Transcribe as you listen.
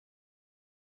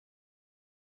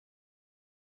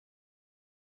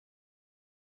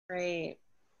Great.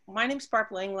 My name's Barb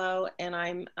Langlow, and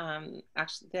I'm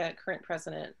actually the current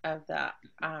president of the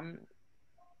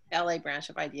LA branch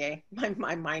of IDA.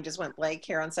 My mind just went blank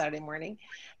here on Saturday morning.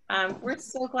 We're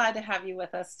so glad to have you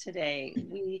with us today.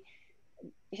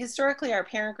 Historically, our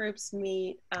parent groups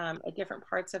meet at different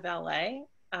parts of LA,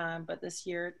 but this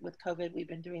year with COVID, we've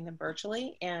been doing them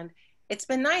virtually, and it's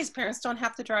been nice. Parents don't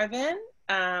have to drive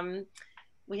in.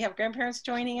 We have grandparents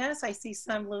joining us. I see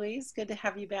some, Louise. Good to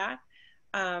have you back.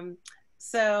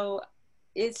 So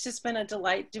it's just been a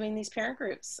delight doing these parent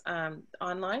groups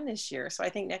online this year. So I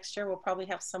think next year we'll probably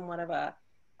have somewhat of a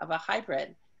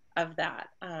hybrid of that.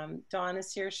 Dawn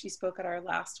is here. She spoke at our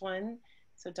last one.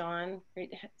 So Dawn,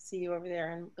 great to see you over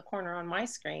there in the corner on my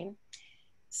screen.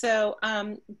 So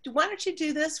why don't you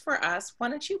do this for us? Why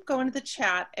don't you go into the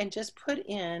chat and just put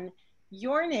in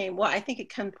your name? Well, I think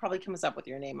it probably comes up with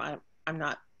your name. I'm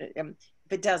not, if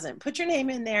it doesn't, put your name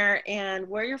in there and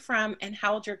where you're from and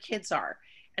how old your kids are.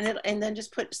 And then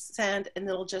just put send, and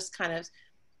it'll just kind of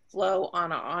flow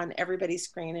on everybody's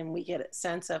screen, and we get a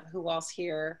sense of who else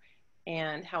here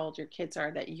and how old your kids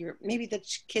are, that maybe the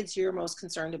kids you're most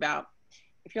concerned about.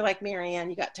 If you're like Marianne,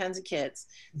 you got tons of kids.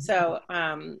 So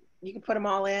you can put them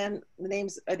all in, the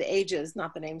names, or the ages,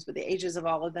 not the names, but the ages of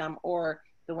all of them, or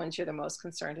the ones you're the most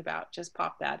concerned about. Just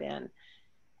pop that in.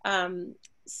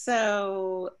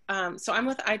 So I'm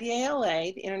with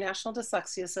IDALA, the International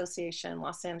Dyslexia Association,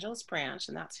 Los Angeles branch,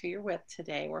 and that's who you're with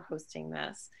today. We're hosting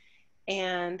this.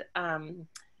 And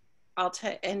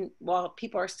while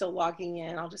people are still logging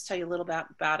in, I'll just tell you a little bit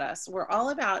about us. We're all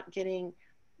about getting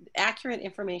accurate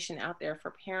information out there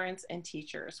for parents and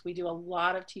teachers. We do a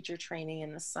lot of teacher training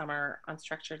in the summer on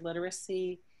structured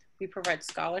literacy. We provide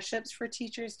scholarships for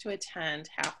teachers to attend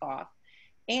half off,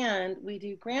 and we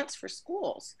do grants for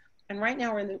schools. And right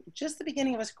now we're in just the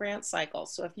beginning of a grant cycle.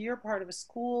 So if you're part of a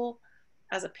school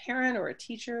as a parent or a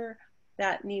teacher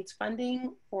that needs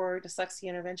funding for dyslexia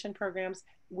intervention programs,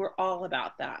 we're all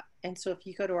about that. And so if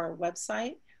you go to our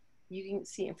website, you can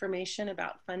see information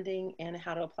about funding and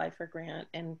how to apply for a grant.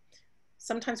 And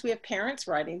sometimes we have parents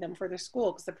writing them for their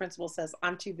school because the principal says,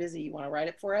 I'm too busy, you want to write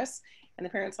it for us? And the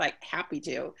parent's like, happy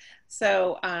to.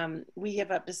 So we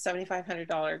give up to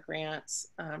 $7,500 grants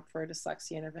for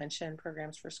dyslexia intervention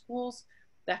programs for schools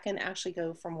that can actually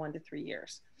go from 1 to 3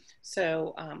 years.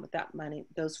 So with that money,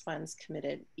 those funds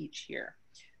committed each year.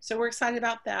 So we're excited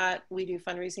about that. We do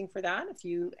fundraising for that. If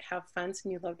you have funds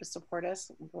and you'd love to support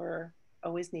us, we're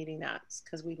always needing that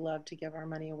because we love to give our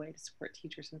money away to support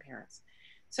teachers and parents.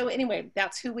 So anyway,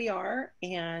 that's who we are.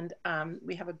 And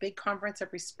we have a big conference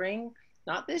every spring,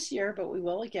 not this year, but we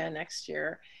will again next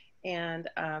year. And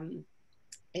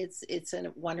it's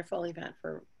a wonderful event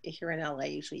for here in LA,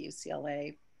 usually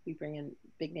UCLA. We bring in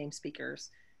big name speakers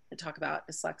to talk about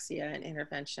dyslexia and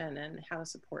intervention and how to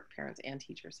support parents and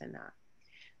teachers in that.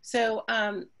 So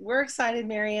we're excited,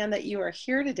 Marianne, that you are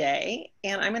here today,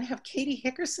 and I'm going to have Katie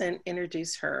Hickerson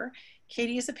introduce her.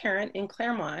 Katie is a parent in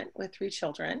Claremont with 3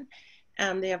 children.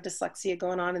 They have dyslexia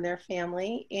going on in their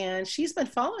family, and she's been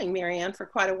following Marianne for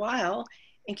quite a while,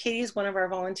 and Katie is one of our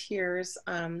volunteers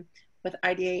with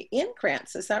IDA in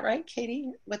grants. Is that right,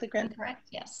 Katie, with the grant? Correct,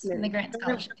 yes, in the grant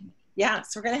scholarship committee. Yeah,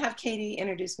 so we're going to have Katie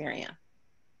introduce Marianne.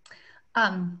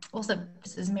 Also,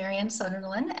 this is Marianne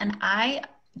Sunderland, and I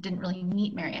didn't really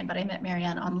meet Marianne, but I met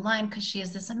Marianne online because she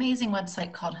has this amazing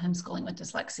website called Homeschooling with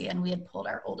Dyslexia, and we had pulled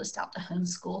our oldest out to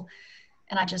homeschool,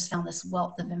 and I just found this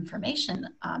wealth of information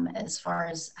as far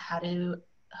as how to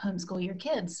homeschool your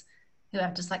kids who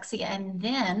have dyslexia. And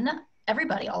then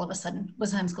everybody all of a sudden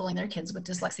was homeschooling their kids with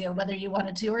dyslexia, whether you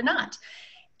wanted to or not.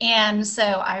 And so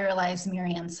I realized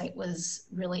Marianne's site was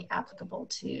really applicable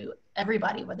to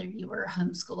everybody, whether you were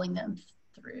homeschooling them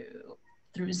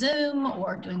through Zoom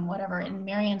or doing whatever. And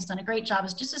Marianne's done a great job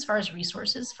just as far as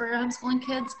resources for homeschooling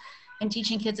kids and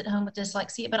teaching kids at home with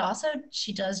dyslexia, but also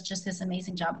she does just this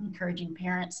amazing job of encouraging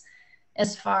parents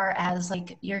as far as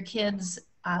like your kids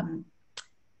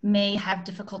may have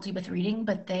difficulty with reading,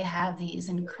 but they have these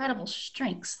incredible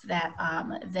strengths that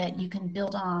that you can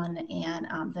build on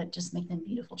and that just make them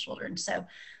beautiful children. So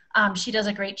she does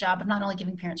a great job of not only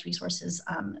giving parents resources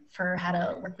for how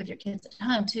to work with your kids at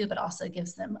home too, but also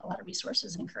gives them a lot of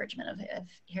resources and encouragement of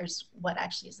here's what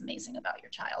actually is amazing about your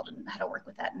child and how to work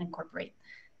with that and incorporate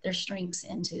their strengths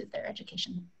into their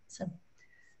education. So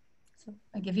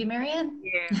I give you Marianne.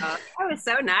 Yeah, that was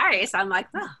so nice. I'm like,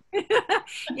 oh.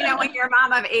 You know, when you're a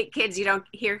mom of 8 kids, you don't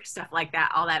hear stuff like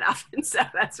that all that often. So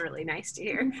that's really nice to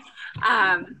hear.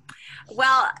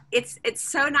 Well, it's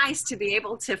so nice to be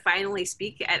able to finally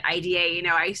speak at IDA. You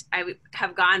know, I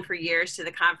have gone for years to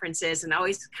the conferences and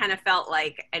always kind of felt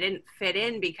like I didn't fit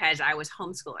in because I was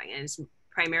homeschooling. And it's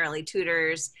primarily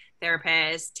tutors,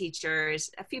 therapists, teachers,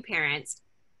 a few parents.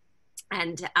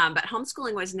 And, but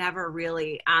homeschooling was never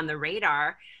really on the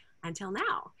radar until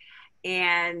now.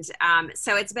 And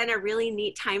so it's been a really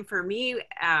neat time for me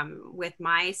with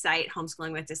my site,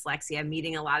 Homeschooling with Dyslexia,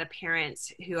 meeting a lot of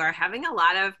parents who are having a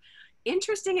lot of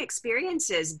interesting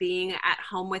experiences being at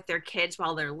home with their kids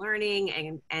while they're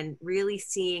learning, and really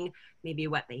seeing maybe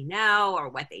what they know or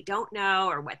what they don't know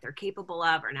or what they're capable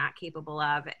of or not capable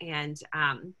of. And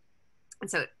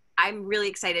so I'm really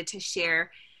excited to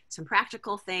share some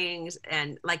practical things.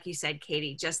 And like you said,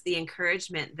 Katie, just the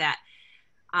encouragement that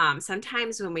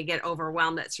sometimes when we get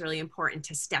overwhelmed, it's really important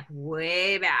to step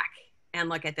way back and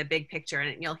look at the big picture.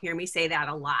 And you'll hear me say that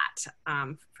a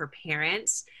lot for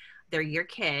parents. They're your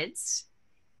kids,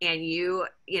 and you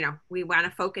know, we want to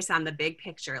focus on the big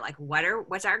picture. Like,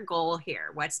 what's our goal here?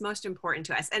 What's most important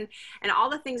to us? And all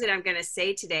the things that I'm going to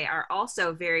say today are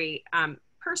also very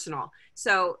personal.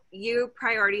 So your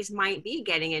priorities might be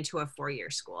getting into a 4-year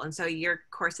school. And so your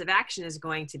course of action is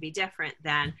going to be different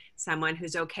than someone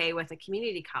who's okay with a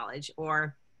community college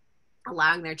or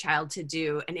allowing their child to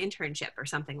do an internship or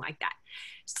something like that.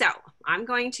 So I'm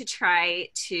going to try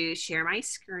to share my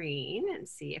screen and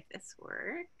see if this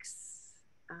works.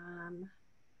 I'm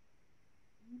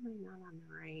not on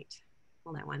the right.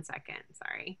 Hold on one second.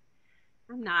 Sorry.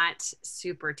 I'm not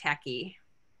super techie.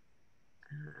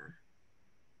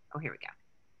 Oh, here we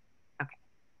go. Okay.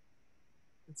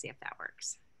 Let's see if that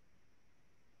works.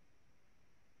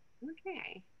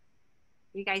 Okay.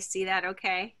 You guys see that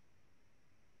okay?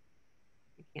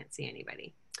 I can't see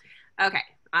anybody. Okay.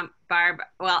 Barb,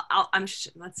 well,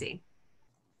 let's see.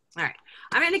 All right.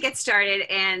 I'm going to get started,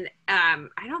 and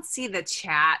I don't see the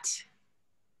chat,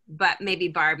 but maybe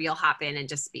Barb, you'll hop in and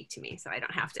just speak to me so I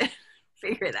don't have to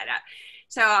figure that out.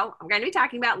 So I'm going to be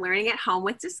talking about learning at home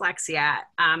with dyslexia.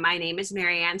 My name is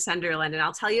Marianne Sunderland, and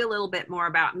I'll tell you a little bit more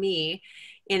about me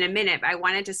in a minute. But I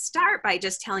wanted to start by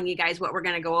just telling you guys what we're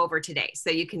going to go over today, so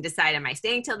you can decide, am I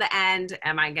staying till the end?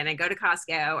 Am I going to go to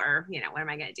Costco? Or, you know, what am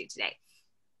I going to do today?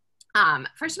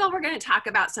 First of all, we're going to talk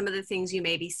about some of the things you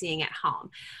may be seeing at home.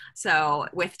 So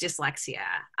with dyslexia,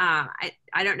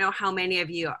 I don't know how many of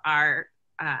you are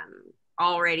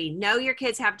already know your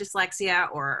kids have dyslexia,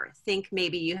 or think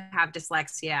maybe you have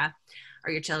dyslexia,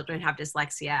 or your children have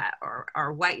dyslexia,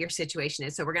 or what your situation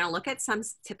is. So we're going to look at some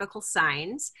typical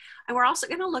signs, and we're also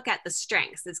going to look at the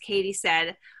strengths. As Katie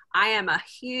said, I am a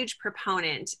huge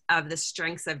proponent of the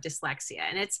strengths of dyslexia,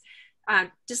 and it's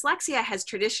dyslexia has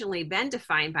traditionally been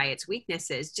defined by its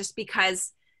weaknesses just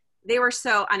because they were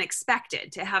so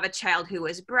unexpected. To have a child who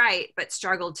was bright but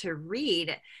struggled to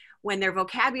read when their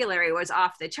vocabulary was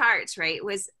off the charts, right,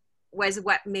 was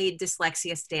what made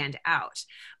dyslexia stand out.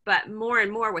 But more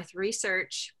and more with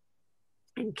research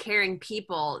and caring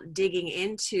people digging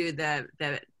into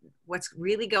the what's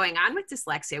really going on with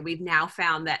dyslexia, we've now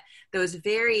found that those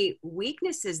very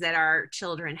weaknesses that our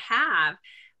children have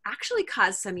actually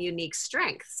cause some unique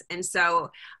strengths. And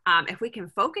so if we can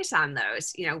focus on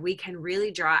those, you know, we can really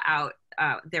draw out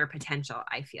their potential,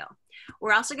 I feel.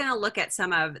 We're also going to look at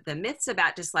some of the myths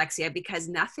about dyslexia, because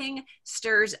nothing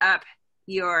stirs up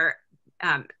your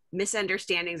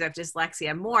misunderstandings of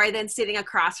dyslexia more than sitting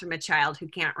across from a child who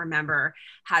can't remember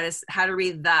how to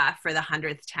read the for the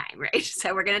 100th time, right?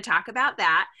 So we're going to talk about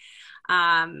that.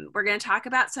 We're going to talk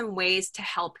about some ways to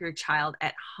help your child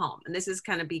at home. And this is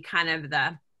going to be kind of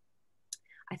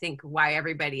I think why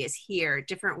everybody is here,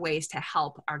 different ways to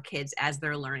help our kids as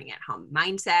they're learning at home,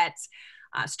 mindsets,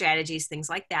 strategies, things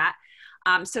like that.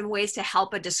 Some ways to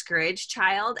help a discouraged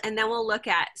child. And then we'll look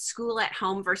at school at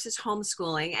home versus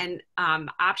homeschooling, and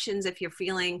options if you're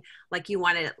feeling like you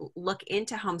want to look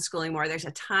into homeschooling more. There's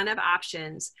a ton of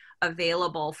options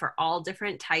available for all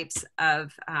different types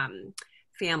of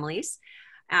families.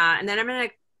 And then I'm going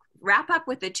to wrap up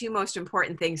with the two most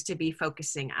important things to be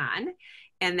focusing on,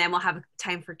 and then we'll have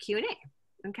time for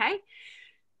Q&A. Okay.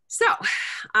 So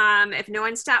if no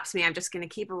one stops me, I'm just going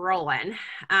to keep rolling.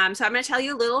 So I'm going to tell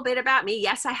you a little bit about me.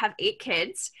 Yes, I have 8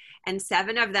 kids, and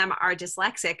 7 of them are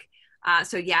dyslexic.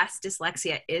 So yes,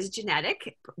 dyslexia is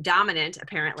genetic, dominant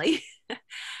apparently.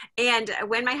 And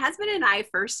when my husband and I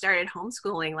first started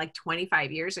homeschooling like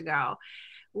 25 years ago,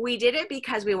 we did it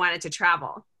because we wanted to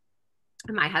travel.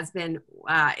 My husband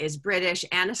is British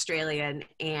and Australian,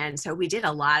 and so we did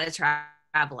a lot of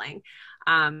traveling.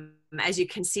 As you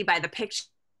can see by the pictures,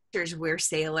 we're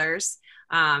sailors.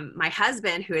 My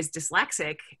husband, who is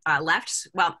dyslexic, left,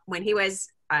 well, when he was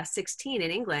 16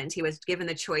 in England, he was given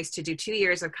the choice to do 2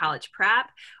 years of college prep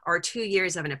or 2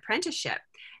 years of an apprenticeship.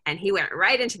 And he went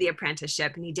right into the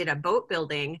apprenticeship, and he did a boat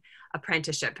building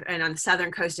apprenticeship. And on the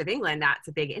southern coast of England, that's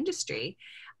a big industry.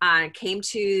 Came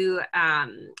to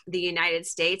the United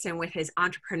States, and with his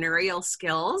entrepreneurial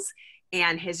skills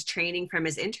and his training from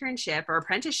his internship or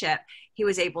apprenticeship, he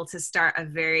was able to start a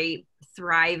very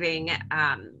thriving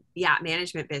yacht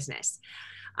management business.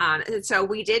 And so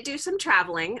we did do some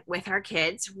traveling with our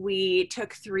kids. We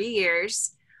took 3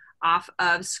 years off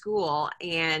of school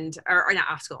or not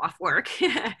off school, off work.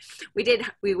 we did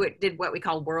what we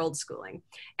call world schooling,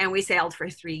 and we sailed for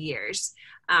 3 years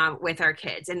with our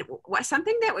kids. And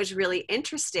something that was really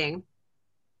interesting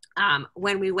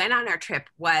when we went on our trip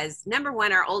was, number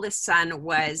one, our oldest son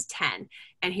was 10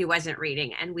 and he wasn't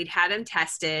reading, and we'd had him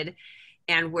tested,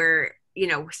 and we're,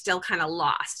 still kind of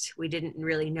lost. We didn't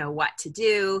really know what to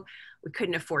do. We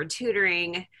couldn't afford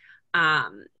tutoring.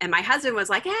 And my husband was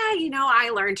like,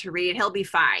 I learned to read, he'll be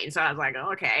fine. So I was like,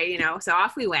 okay, so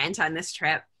off we went on this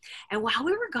trip. And while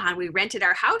we were gone, we rented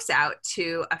our house out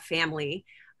to a family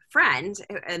friend,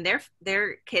 and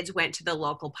their kids went to the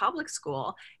local public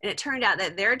school. And it turned out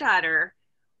that their daughter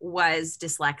was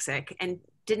dyslexic and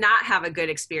did not have a good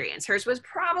experience. Hers was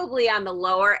probably on the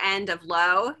lower end of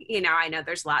low. I know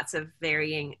there's lots of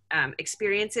varying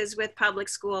experiences with public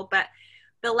school, but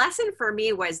the lesson for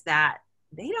me was that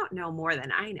they don't know more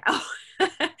than I know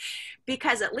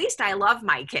because at least I love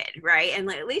my kid, right? And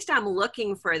at least I'm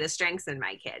looking for the strengths in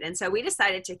my kid. And so we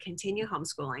decided to continue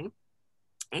homeschooling,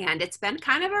 and it's been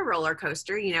kind of a roller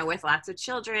coaster, with lots of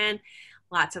children,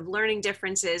 lots of learning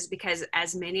differences, because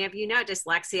as many of you know,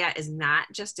 dyslexia is not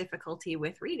just difficulty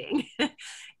with reading.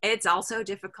 It's also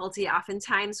difficulty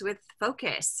oftentimes with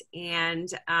focus and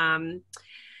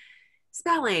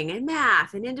spelling and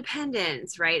math and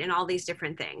independence, right? And all these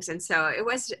different things. And so it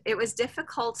was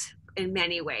difficult in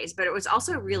many ways, but it was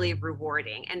also really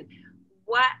rewarding. And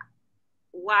why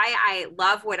I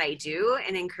love what I do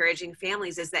in encouraging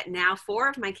families is that now 4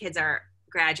 of my kids are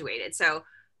graduated. So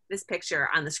this picture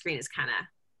on the screen is kind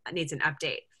of needs an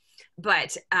update,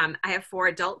 but I have 4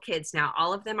 adult kids now.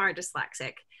 All of them are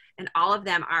dyslexic, and all of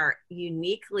them are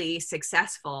uniquely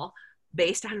successful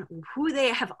based on who they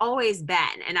have always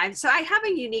been. And I have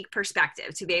a unique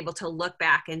perspective to be able to look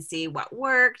back and see what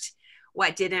worked,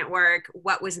 what didn't work,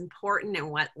 what was important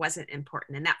and what wasn't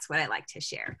important. And that's what I like to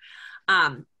share.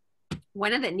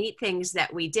 One of the neat things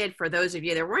that we did, for those of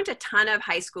you, there weren't a ton of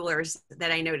high schoolers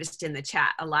that I noticed in the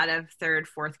chat, a lot of 3rd,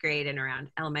 4th grade and around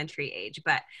elementary age,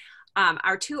 but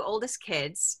our 2 oldest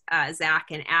kids, Zach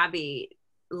and Abby,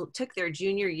 took their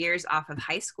junior years off of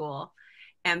high school,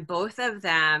 and both of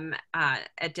them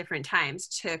at different times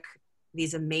took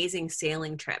these amazing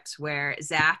sailing trips where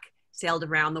Zach sailed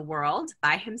around the world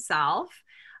by himself.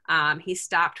 He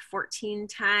stopped 14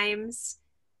 times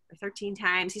or 13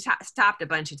 times. He stopped a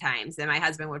bunch of times, and my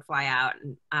husband would fly out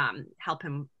and help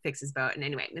him fix his boat. And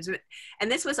anyway,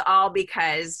 this was all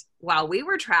because while we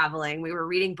were traveling, we were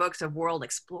reading books of world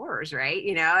explorers, right?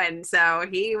 And so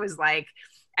he was like,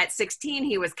 at 16,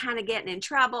 he was kind of getting in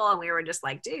trouble, and we were just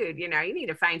like, dude, you need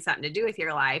to find something to do with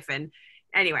your life. And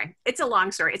anyway, it's a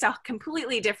long story. It's a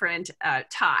completely different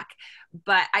talk,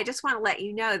 but I just want to let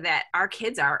you know that our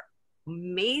kids are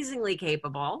amazingly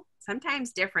capable,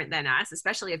 sometimes different than us,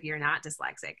 especially if you're not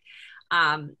dyslexic.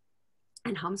 And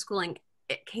homeschooling,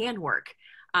 it can work.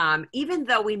 Even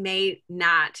though we may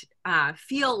not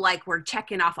feel like we're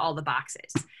checking off all the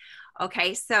boxes.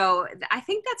 Okay, so I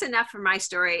think that's enough for my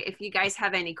story. If you guys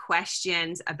have any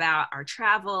questions about our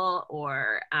travel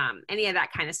or any of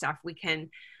that kind of stuff, we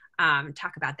can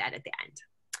talk about that at the end.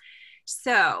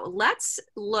 So let's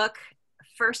look,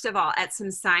 first of all, at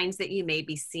some signs that you may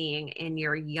be seeing in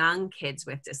your young kids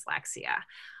with dyslexia.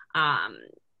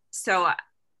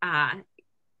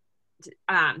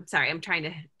 Sorry, I'm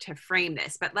trying to frame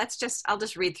this, but I'll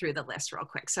just read through the list real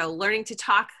quick. So learning to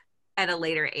talk at a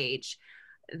later age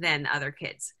than other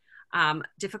kids.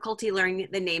 Difficulty learning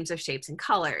the names of shapes and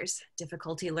colors,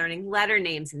 difficulty learning letter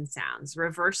names and sounds,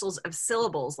 reversals of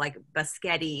syllables like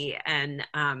Baschetti and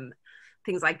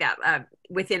things like that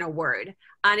within a word.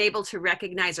 Unable to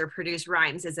recognize or produce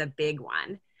rhymes is a big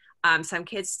one. Some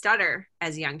kids stutter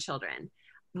as young children.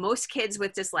 Most kids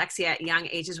with dyslexia at young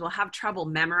ages will have trouble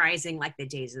memorizing like the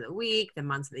days of the week, the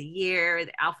months of the year,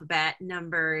 the alphabet,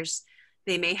 numbers.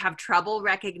 They may have trouble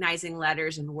recognizing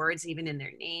letters and words even in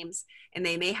their names, and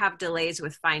they may have delays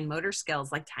with fine motor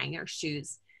skills like tying their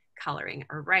shoes, coloring,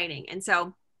 or writing. And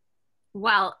so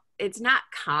while it's not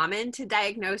common to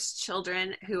diagnose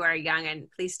children who are young, and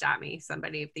please stop me,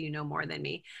 somebody, if you know more than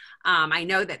me, I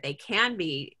know that they can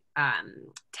be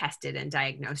tested and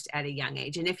diagnosed at a young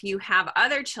age. And if you have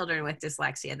other children with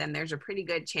dyslexia, then there's a pretty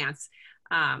good chance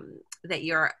that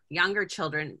your younger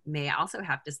children may also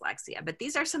have dyslexia, but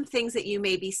these are some things that you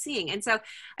may be seeing. And so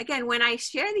again, when I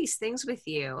share these things with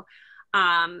you,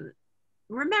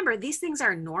 remember, these things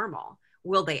are normal.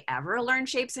 Will they ever learn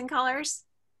shapes and colors?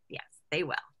 Yes, they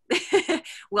will.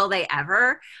 Will they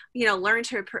ever, learn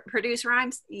to produce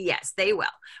rhymes? Yes, they will,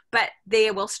 but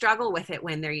they will struggle with it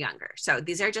when they're younger. So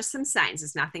these are just some signs.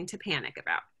 It's nothing to panic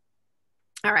about.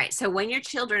 All right. So when your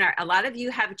children a lot of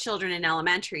you have children in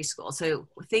elementary school. So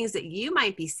things that you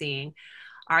might be seeing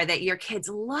are that your kids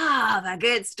love a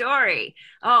good story.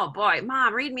 Oh boy,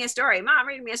 Mom, read me a story. Mom,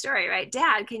 read me a story, right?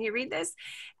 Dad, can you read this?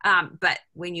 But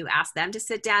when you ask them to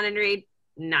sit down and read,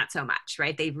 not so much,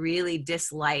 right? They really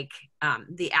dislike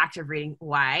the act of reading.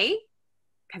 Why?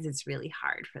 Because it's really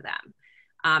hard for them.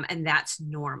 And that's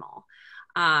normal.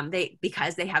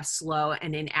 Because they have slow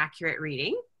and inaccurate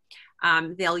reading.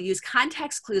 They'll use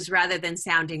context clues rather than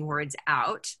sounding words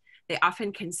out. They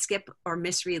often can skip or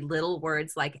misread little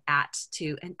words like at,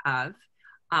 to, and of.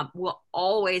 Will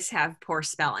always have poor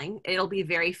spelling. It'll be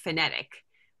very phonetic.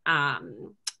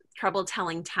 Trouble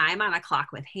telling time on a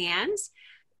clock with hands.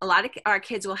 A lot of our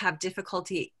kids will have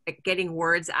difficulty getting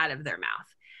words out of their mouth.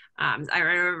 I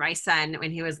remember my son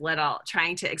when he was little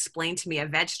trying to explain to me a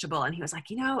vegetable, and he was like,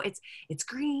 it's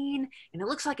green and it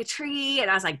looks like a tree. And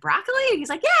I was like, broccoli? And he's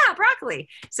like, yeah, broccoli.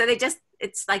 So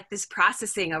it's like this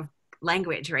processing of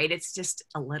language, right? It's just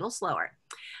a little slower.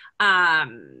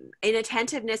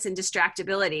 Inattentiveness and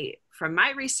distractibility. From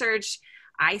my research,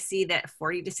 I see that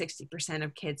 40 to 60%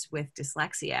 of kids with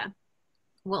dyslexia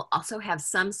will also have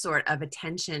some sort of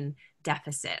attention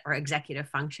deficit or executive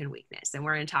function weakness. And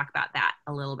we're going to talk about that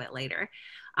a little bit later.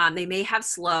 They may have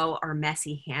slow or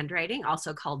messy handwriting,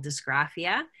 also called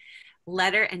dysgraphia,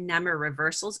 letter and number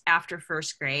reversals after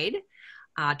first grade.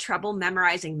 Trouble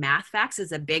memorizing math facts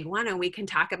is a big one, and we can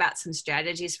talk about some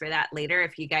strategies for that later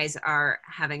if you guys are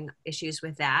having issues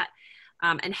with that.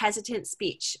 And hesitant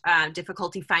speech,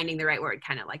 difficulty finding the right word,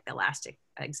 kind of like the last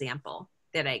example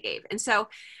that I gave. And so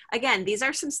again, these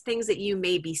are some things that you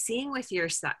may be seeing with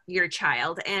your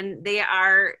child, and they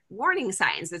are warning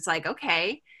signs. It's like,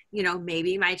 okay,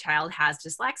 maybe my child has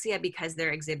dyslexia because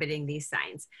they're exhibiting these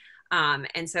signs.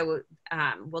 And so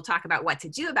we'll talk about what to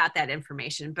do about that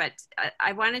information, but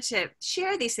I wanted to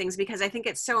share these things because I think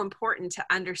it's so important to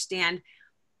understand,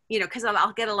 because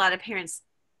I'll get a lot of parents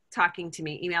talking to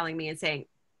me, emailing me and saying,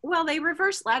 well, they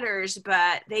reverse letters,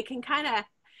 but they can kind of,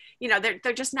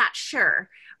 they're just not sure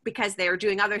because they're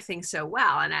doing other things so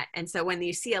well. And so when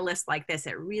you see a list like this,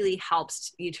 it really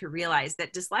helps you to realize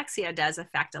that dyslexia does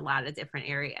affect a lot of different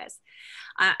areas.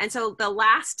 And so the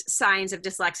last signs of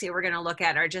dyslexia we're going to look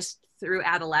at are just through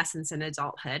adolescence and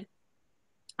adulthood.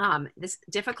 This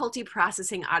difficulty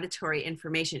processing auditory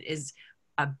information is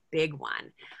a big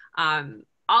one.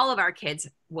 All of our kids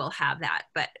will have that,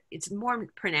 but it's more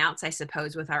pronounced, I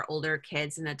suppose, with our older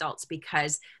kids and adults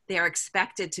because they are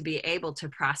expected to be able to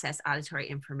process auditory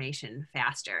information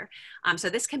faster. So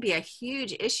this can be a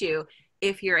huge issue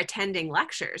if you're attending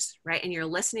lectures, right? And you're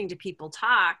listening to people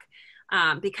talk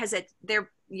because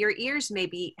your ears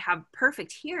maybe have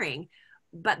perfect hearing,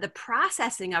 but the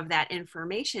processing of that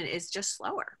information is just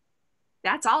slower.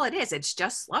 That's all it is. It's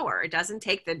just slower. It doesn't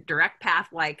take the direct path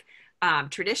like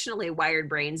traditionally wired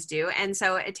brains do. And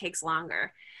so it takes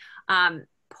longer.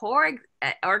 Poor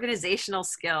organizational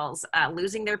skills,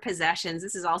 losing their possessions.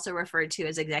 This is also referred to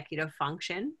as executive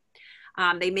function.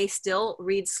 They may still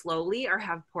read slowly or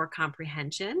have poor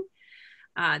comprehension.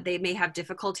 They may have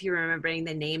difficulty remembering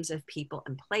the names of people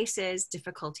and places,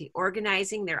 difficulty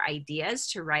organizing their ideas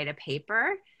to write a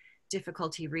paper,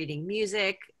 difficulty reading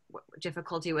music,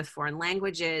 difficulty with foreign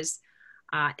languages,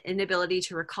 inability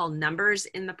to recall numbers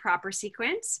in the proper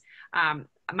sequence.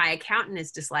 My accountant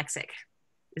is dyslexic.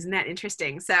 Isn't that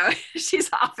interesting? So she's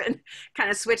often kind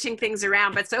of switching things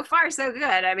around, but so far so good.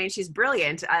 I mean, she's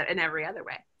brilliant in every other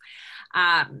way.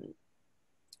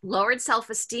 Lowered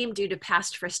self-esteem due to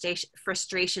past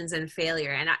frustrations and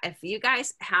failure. And if you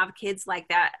guys have kids like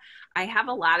that, I have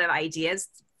a lot of ideas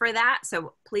for that.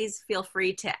 So please feel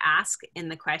free to ask in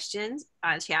the questions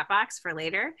chat box for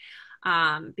later.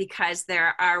 Because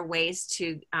there are ways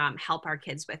to help our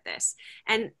kids with this.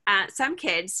 And some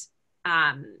kids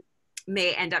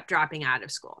may end up dropping out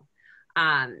of school.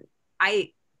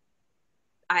 I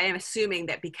am assuming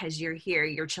that because you're here,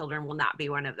 your children will not be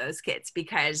one of those kids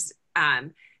because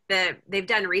they've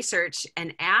done research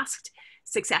and asked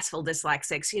successful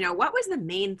dyslexics, what was the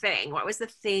main thing? What was the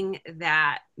thing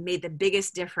that made the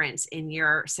biggest difference in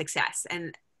your success?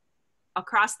 And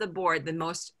across the board, the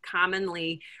most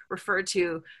commonly referred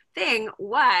to thing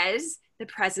was the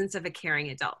presence of a caring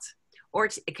adult. Or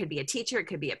it could be a teacher, it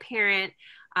could be a parent.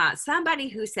 somebody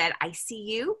who said, I see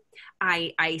you,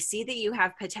 I see that you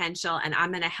have potential, and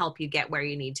I'm going to help you get where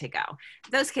you need to go.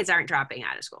 Those kids aren't dropping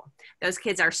out of school. Those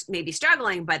kids are maybe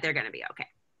struggling, but they're going to be okay.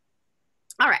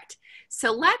 All right.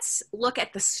 So let's look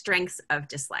at the strengths of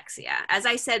dyslexia. As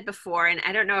I said before, and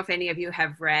I don't know if any of you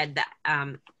have read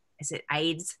the, is it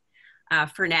IDES,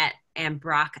 Fernet and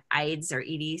Brock IDES or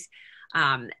EDs.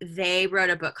 They wrote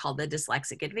a book called The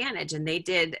Dyslexic Advantage, and they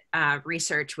did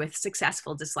research with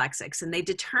successful dyslexics, and they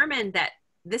determined that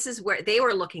this is where they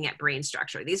were looking at brain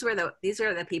structure. These were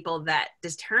the people that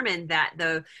determined that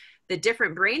the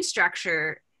different brain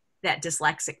structure that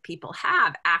dyslexic people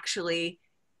have actually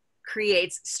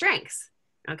creates strengths.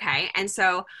 Okay. And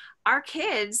so our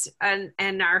kids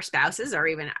and our spouses, or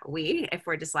even we, if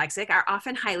we're dyslexic, are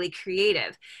often highly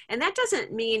creative. And that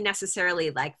doesn't mean necessarily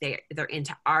like they're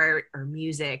into art or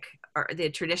music or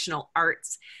the traditional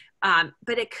arts,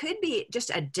 but it could be just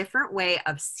a different way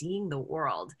of seeing the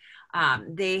world.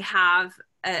 They have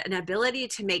an ability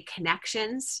to make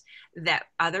connections that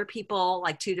other people,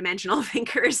 like two-dimensional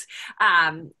thinkers,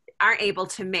 aren't able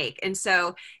to make. And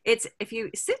so if you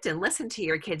sit and listen to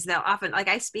your kids, they'll often, like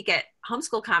I speak at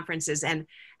homeschool conferences, and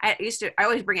I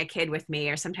always bring a kid with me,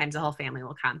 or sometimes the whole family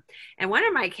will come. And one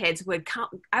of my kids would come,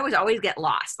 I would always get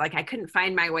lost. Like I couldn't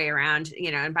find my way around,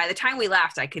 and by the time we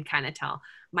left, I could kind of tell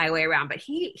my way around, but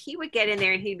he would get in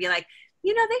there and he'd be like,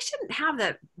 they shouldn't have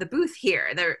the booth here,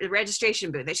 the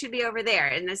registration booth. They should be over there.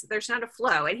 And there's not a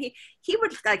flow. And he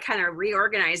would like kind of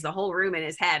reorganize the whole room in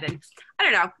his head. And I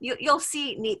don't know, you'll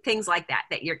see neat things like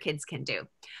that your kids can do.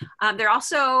 They're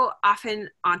also often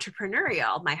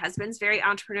entrepreneurial. My husband's very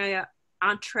entrepreneurial,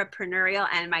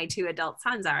 and my 2 adult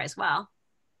sons are as well.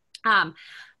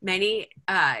 Many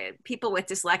people with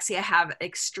dyslexia have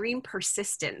extreme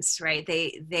persistence, right?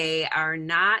 They are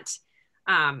not,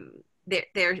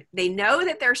 they know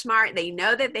that they're smart, they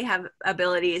know that they have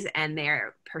abilities, and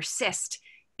they're persist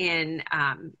in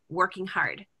working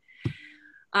hard.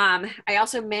 I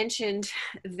also mentioned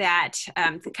that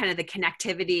kind of the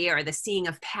connectivity or the seeing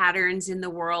of patterns in the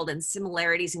world and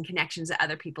similarities and connections that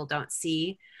other people don't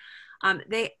see.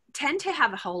 They tend to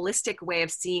have a holistic way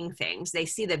of seeing things. They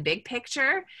see the big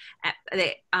picture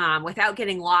without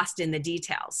getting lost in the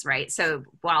details, right? So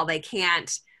while they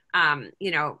can't,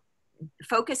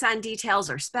 focus on details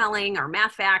or spelling or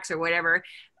math facts or whatever,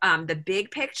 the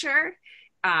big picture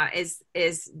is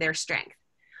their strength.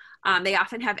 They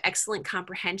often have excellent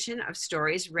comprehension of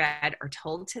stories read or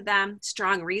told to them,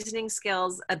 strong reasoning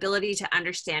skills, ability to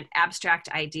understand abstract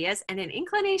ideas, and an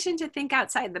inclination to think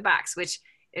outside the box, which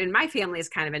in my family is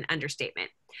kind of an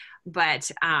understatement. But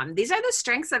these are the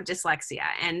strengths of dyslexia.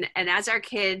 And as our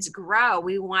kids grow,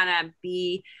 we want to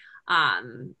be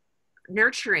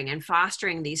nurturing and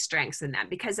fostering these strengths in them,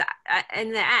 because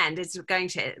in the end, it's going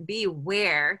to be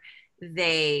where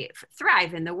they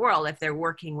thrive in the world if they're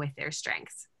working with their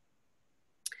strengths.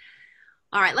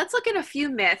 All right, let's look at a few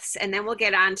myths, and then we'll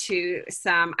get on to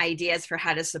some ideas for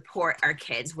how to support our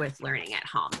kids with learning at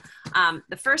home.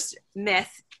 The first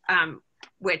myth,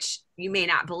 which you may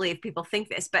not believe people think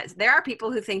this, but there are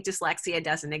people who think dyslexia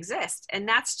doesn't exist. And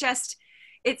that's just,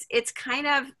 it's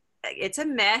a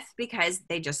myth because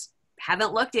they just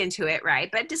haven't looked into it, right?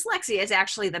 But dyslexia is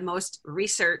actually the most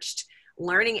researched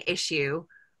learning issue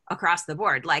across the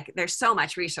board. Like there's so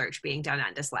much research being done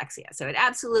on dyslexia. So it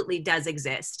absolutely does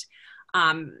exist.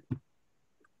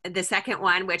 The second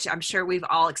one, which I'm sure we've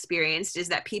all experienced, is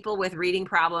that people with reading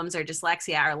problems or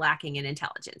dyslexia are lacking in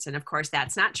intelligence. And of course,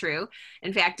 that's not true.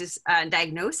 In fact,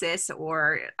 diagnosis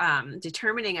or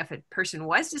determining if a person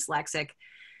was dyslexic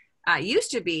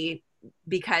used to be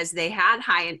because they had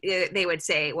they would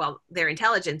say, well, their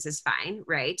intelligence is fine,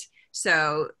 right?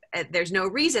 So there's no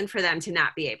reason for them to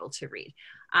not be able to read.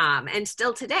 And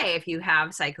still today, if you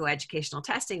have psychoeducational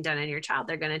testing done on your child,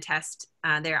 they're going to test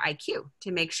their IQ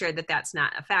to make sure that that's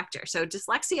not a factor. So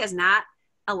dyslexia is not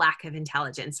a lack of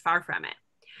intelligence, far from it.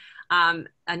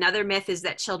 Another myth is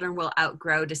that children will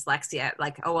outgrow dyslexia,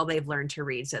 like, oh, well, they've learned to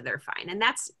read, so they're fine. And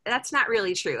that's not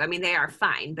really true. I mean, they are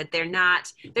fine, but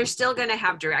they're still going to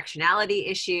have directionality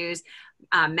issues,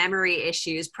 memory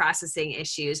issues, processing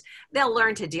issues. They'll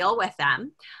learn to deal with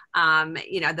them.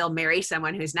 They'll marry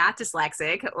someone who's not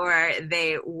dyslexic, or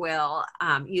they will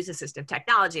use assistive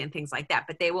technology and things like that,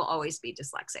 but they will always be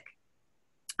dyslexic.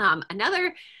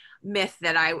 Another myth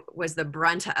that I was the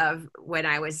brunt of when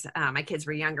I was, my kids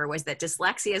were younger, was that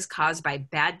dyslexia is caused by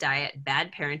bad diet,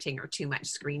 bad parenting, or too much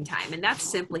screen time. And that's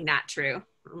simply not true.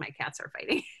 Oh, my cats are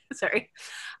fighting. Sorry.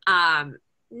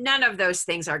 None of those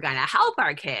things are going to help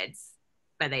our kids.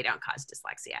 but they don't cause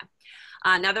dyslexia.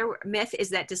 Another myth is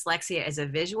that dyslexia is a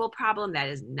visual problem. That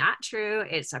is not true.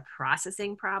 It's a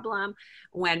processing problem.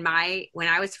 When I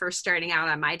was first starting out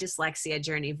on my dyslexia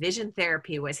journey, vision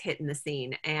therapy was hitting the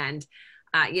scene. And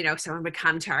someone would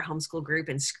come to our homeschool group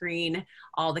and screen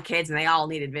all the kids, and they all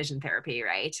needed vision therapy,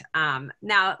 right?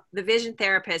 Now, the vision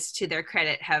therapists, to their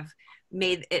credit, have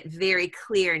made it very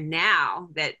clear now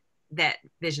that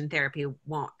vision therapy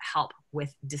won't help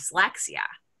with dyslexia.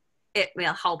 It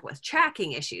will help with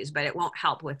tracking issues, but it won't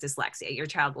help with dyslexia. Your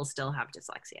child will still have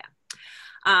dyslexia.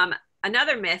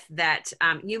 Another myth that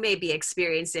you may be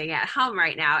experiencing at home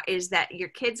right now is that your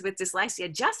kids with dyslexia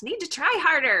just need to try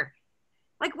harder.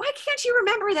 Like, why can't you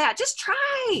remember that? Just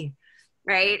try,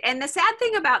 right? And the sad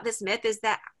thing about this myth is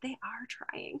that they are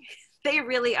trying. They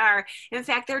really are. In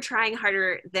fact, they're trying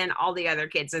harder than all the other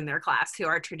kids in their class who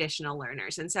are traditional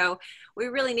learners. And so we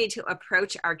really need to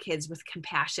approach our kids with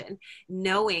compassion,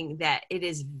 knowing that it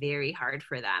is very hard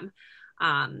for them.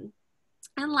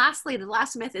 And lastly, the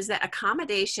last myth is that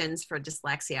accommodations for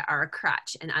dyslexia are a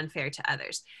crutch and unfair to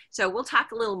others. So we'll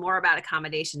talk a little more about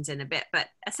accommodations in a bit, but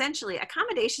essentially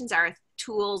accommodations are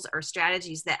tools or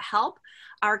strategies that help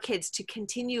our kids to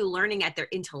continue learning at their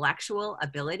intellectual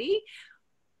ability,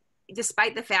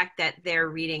 despite the fact that their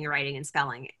reading, writing, and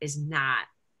spelling is not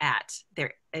at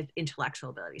their intellectual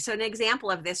ability. So an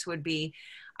example of this would be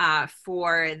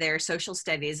for their social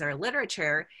studies or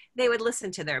literature, they would listen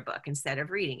to their book instead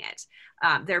of reading it.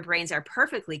 Their brains are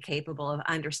perfectly capable of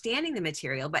understanding the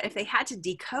material, but if they had to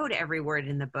decode every word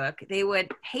in the book, they would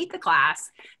hate the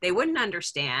class. They wouldn't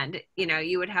understand.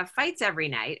 You would have fights every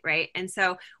night, right? And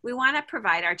so we want to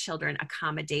provide our children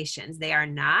accommodations. They are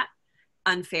not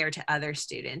unfair to other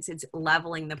students. It's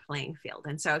leveling the playing field.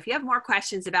 And so if you have more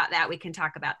questions about that, we can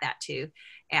talk about that too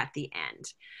at the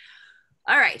end.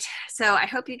 All right, so I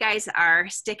hope you guys are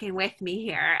sticking with me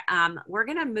here. We're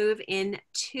gonna move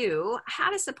into how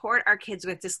to support our kids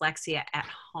with dyslexia at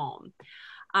home.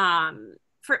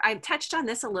 I touched on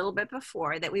this a little bit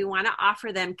before, that we wanna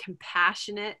offer them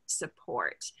compassionate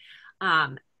support.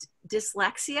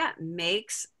 Dyslexia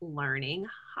makes learning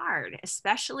hard,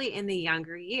 especially in the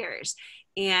younger years.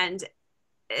 And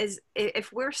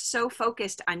if we're so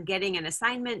focused on getting an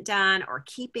assignment done or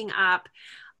keeping up,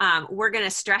 we're going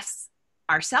to stress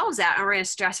ourselves out and we're going to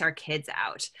stress our kids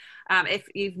out. If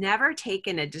you've never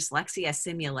taken a dyslexia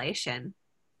simulation,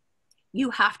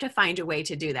 you have to find a way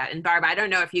to do that. And Barb, I don't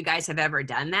know if you guys have ever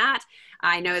done that.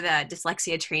 I know the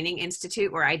Dyslexia Training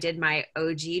Institute, where I did my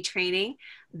OG training,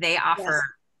 they offer, yes.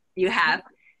 You have?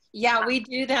 Yeah, we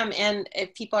do them. And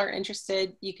if people are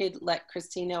interested, you could let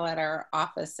Christine know at our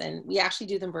office, and we actually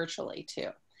do them virtually too.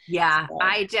 Yeah, so,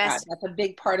 that's a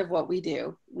big part of what we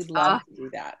do. We'd love to do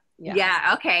that.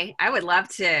 Yeah. Okay. I would love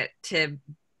to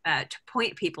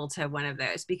point people to one of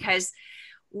those, because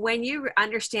when you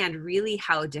understand really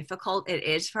how difficult it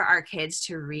is for our kids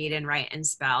to read and write and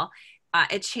spell,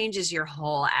 it changes your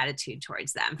whole attitude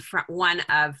towards them, from one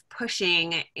of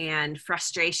pushing and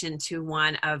frustration to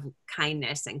one of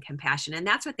kindness and compassion. And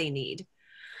that's what they need.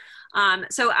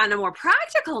 So on a more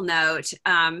practical note,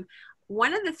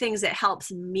 one of the things that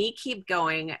helps me keep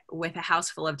going with a house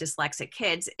full of dyslexic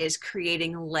kids is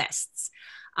creating lists.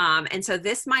 And so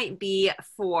this might be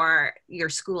for your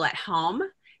school at home,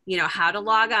 how to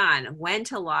log on, when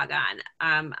to log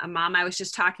on. A mom I was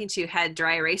just talking to had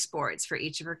dry erase boards for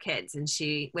each of her kids, and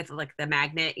she, with like the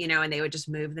magnet, and they would just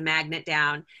move the magnet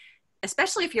down,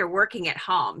 especially if you're working at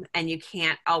home and you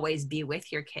can't always be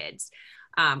with your kids.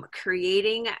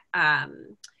 Creating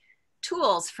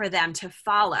tools for them to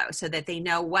follow so that they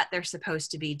know what they're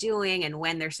supposed to be doing and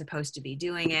when they're supposed to be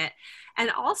doing it.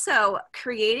 And also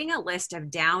creating a list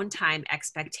of downtime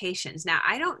expectations. Now,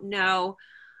 I don't know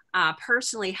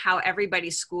personally how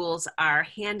everybody's schools are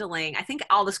handling. I think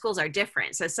all the schools are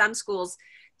different. So some schools,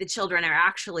 the children are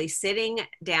actually sitting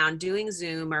down doing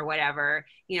Zoom or whatever,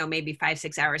 maybe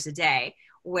 5-6 hours a day.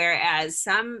 Whereas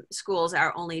some schools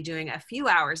are only doing a few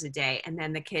hours a day, and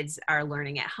then the kids are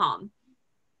learning at home.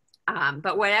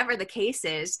 But whatever the case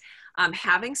is,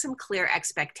 having some clear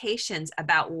expectations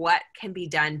about what can be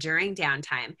done during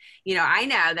downtime. I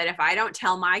know that if I don't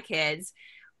tell my kids,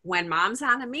 when mom's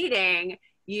on a meeting,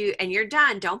 you're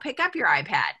done, don't pick up your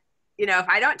iPad. If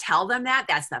I don't tell them that,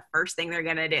 that's the first thing they're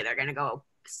going to do. They're going to go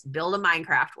build a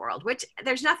Minecraft world, which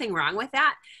there's nothing wrong with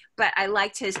that. But I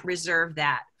like to reserve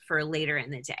that for later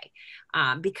in the day,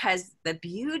 because the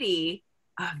beauty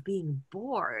of being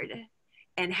bored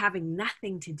and having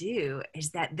nothing to do is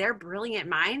that their brilliant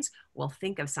minds will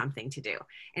think of something to do.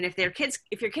 And if your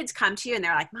kids come to you and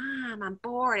they're like, Mom, I'm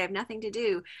bored, I have nothing to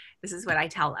do, this is what I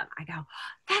tell them. I go,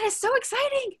 that is so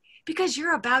exciting. because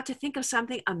you're about to think of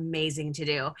something amazing to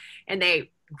do. And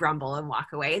they grumble and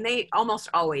walk away, and they almost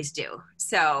always do.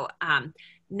 So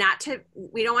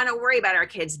we don't want to worry about our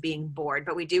kids being bored,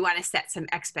 but we do want to set some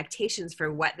expectations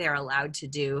for what they're allowed to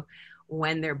do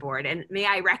when they're bored. And may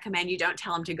I recommend you don't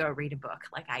tell them to go read a book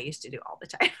like I used to do all the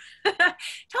time. Tell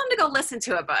them to go listen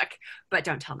to a book, but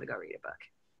don't tell them to go read a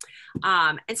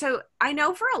book. And so I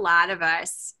know for a lot of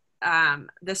us,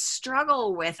 the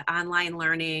struggle with online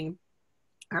learning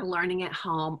or learning at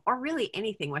home, or really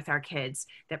anything with our kids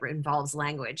that involves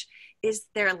language, is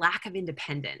their lack of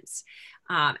independence.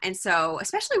 And so,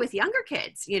 especially with younger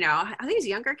kids, you know, these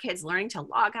younger kids learning to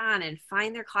log on and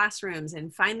find their classrooms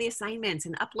and find the assignments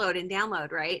and upload and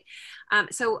download, right?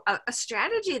 So a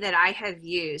strategy that I have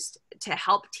used to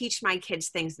help teach my kids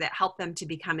things that help them to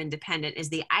become independent is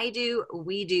the I do,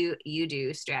 we do, you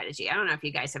do strategy. I don't know if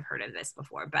you guys have heard of this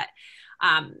before, but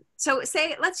so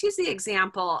let's use the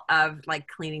example of like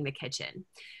cleaning the kitchen.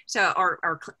 So,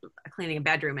 or cleaning a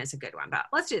bedroom is a good one, but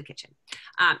let's do the kitchen.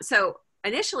 So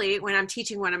initially, when I'm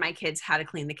teaching one of my kids how to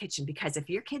clean the kitchen, because if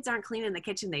your kids aren't cleaning the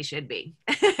kitchen, they should be.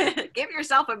 Give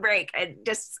yourself a break and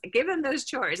just give them those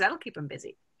chores. That'll keep them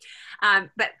busy.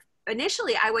 But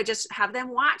initially, I would just have them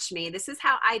watch me. This is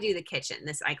how I do the kitchen.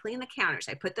 I clean the counters.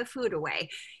 I put the food away.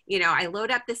 You know, I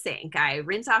load up the sink. I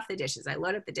rinse off the dishes. I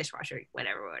load up the dishwasher,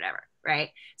 whatever, right?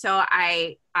 So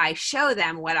I show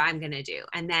them what I'm going to do.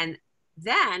 And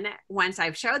then once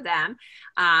I've showed them,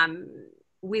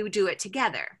 we would do it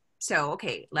together. So,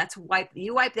 okay,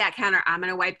 you wipe that counter. I'm going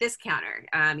to wipe this counter.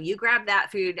 You grab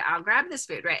that food. I'll grab this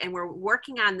food, right? And we're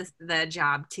working on the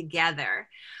job together,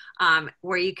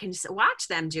 where you can watch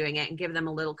them doing it and give them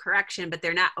a little correction, but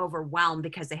they're not overwhelmed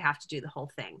because they have to do the whole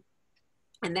thing.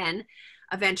 And then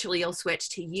eventually you'll switch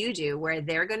to you do, where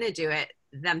they're going to do it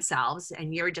themselves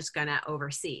and you're just going to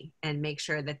oversee and make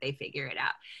sure that they figure it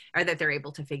out, or that they're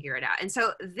able to figure it out. And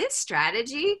so this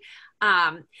strategy,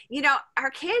 you know, our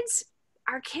kids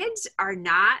are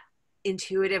not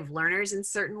intuitive learners in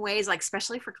certain ways, like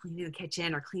especially for cleaning the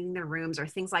kitchen or cleaning their rooms or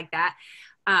things like that,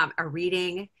 or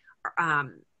reading.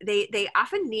 They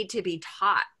often need to be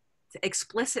taught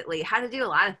explicitly how to do a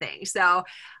lot of things. So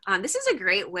this is a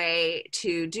great way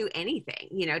to do anything,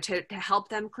 you know, to help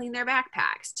them clean their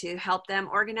backpacks, to help them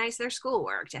organize their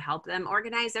schoolwork, to help them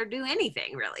organize do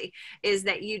anything really, is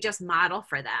that you just model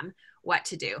for them what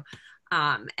to do.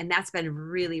 And that's been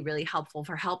really, really helpful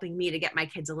for helping me to get my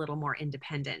kids a little more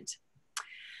independent.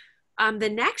 The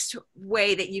next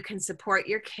way that you can support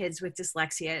your kids with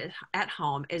dyslexia at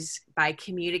home is by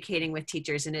communicating with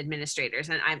teachers and administrators.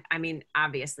 And I mean,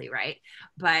 obviously, right?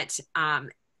 But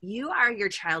you are your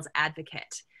child's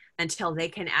advocate until they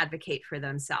can advocate for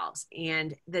themselves.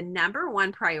 And the number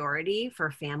one priority for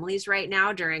families right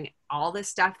now during all the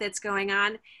stuff that's going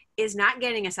on is not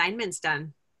getting assignments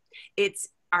done. It's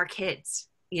our kids.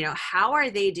 You know, how are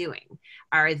they doing?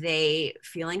 Are they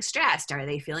feeling stressed? Are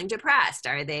they feeling depressed?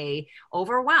 Are they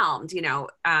overwhelmed? You know,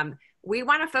 we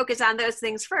want to focus on those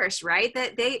things first, right?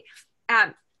 That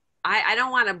I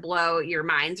don't want to blow your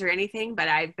minds or anything, but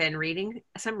I've been reading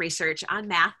some research on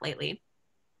math lately.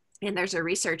 And there's a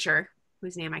researcher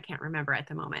whose name I can't remember at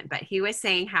the moment, but he was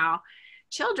saying how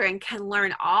children can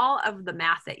learn all of the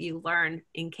math that you learn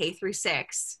in K through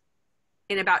 6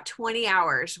 in about 20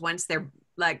 hours once they're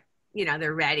like, you know,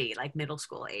 they're ready, like middle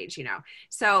school age, you know,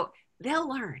 so they'll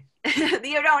learn.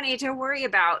 You don't need to worry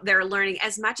about their learning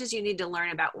as much as you need to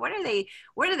learn about what are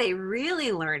they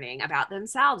really learning about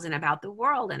themselves and about the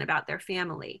world and about their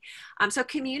family. So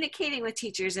communicating with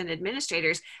teachers and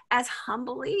administrators as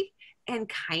humbly and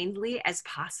kindly as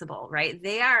possible, right?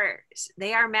 They are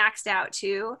maxed out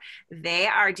too. They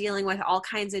are dealing with all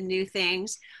kinds of new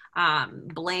things,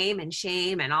 blame and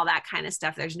shame and all that kind of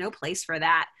stuff. There's no place for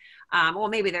that. Well,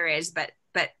 maybe there is, but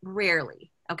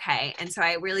rarely. Okay. And so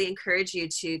I really encourage you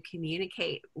to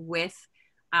communicate with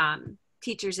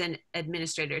teachers and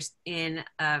administrators in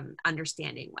an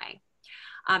understanding way.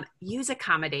 Use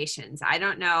accommodations. I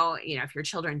don't know, you know, if your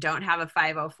children don't have a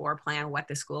 504 plan, what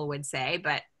the school would say,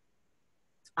 but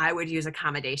I would use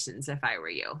accommodations if I were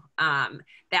you.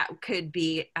 That could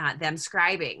be them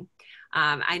scribing.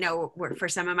 I know for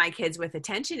some of my kids with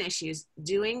attention issues,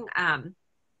 doing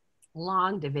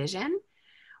long division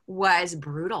was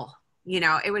brutal. You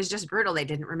know, it was just brutal. They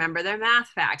didn't remember their math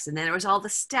facts. And then there was all the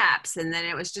steps. And then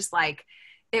it was just like,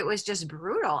 it was just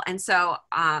brutal. And so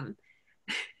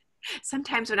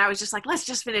sometimes when I was just like, let's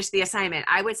just finish the assignment,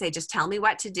 I would say, just tell me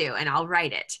what to do and I'll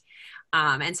write it.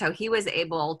 And so he was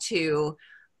able to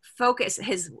focus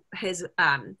his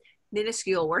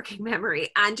minuscule working memory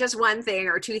on just one thing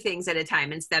or two things at a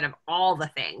time instead of all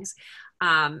the things.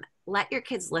 Let your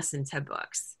kids listen to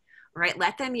books. right?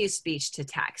 Let them use speech to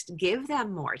text. Give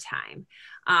them more time.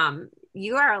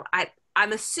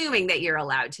 I'm assuming that you're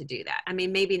allowed to do that. I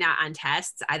mean, maybe not on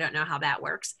tests. I don't know how that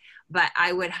works, but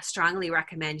I would strongly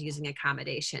recommend using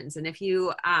accommodations. And if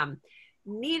you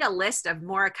need a list of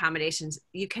more accommodations,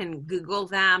 you can Google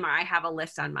them, or I have a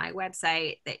list on my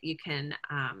website that you can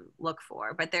look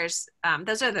for. But there's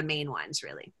those are the main ones,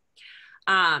 really.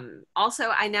 Also,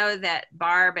 I know that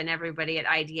Barb and everybody at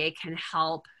IDA can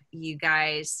help you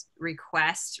guys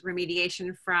request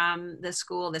remediation from the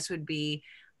school. This would be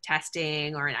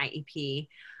testing or an IEP,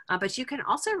 but you can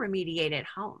also remediate at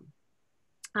home.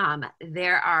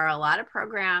 There are a lot of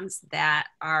programs that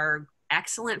are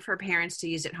excellent for parents to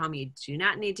use at home. You do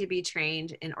not need to be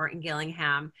trained in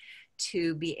Orton-Gillingham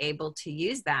to be able to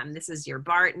use them. This is your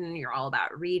Barton, you're all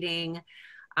about reading,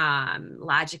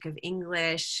 Logic of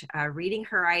English. Reading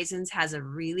Horizons has a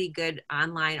really good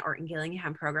online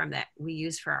Orton-Gillingham program that we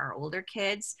use for our older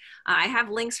kids. I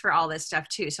have links for all this stuff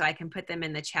too, so I can put them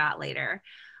in the chat later.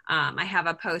 I have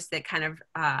a post that kind of,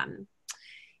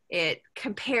 it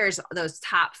compares those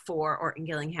top 4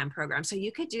 Orton-Gillingham programs. So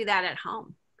you could do that at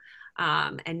home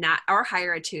or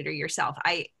hire a tutor yourself.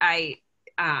 I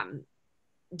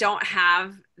don't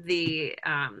have the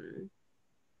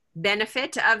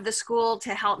benefit of the school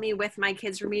to help me with my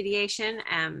kids' remediation.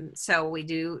 So we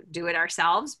do it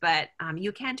ourselves, but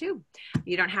you can too.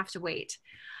 You don't have to wait.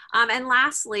 And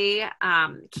lastly,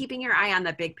 keeping your eye on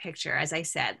the big picture. As I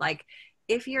said, like,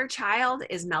 if your child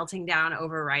is melting down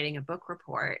over writing a book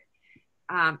report,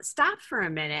 stop for a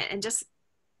minute and just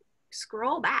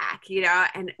scroll back,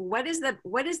 and what is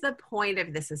the point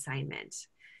of this assignment?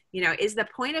 Is the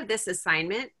point of this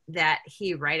assignment that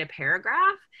he write a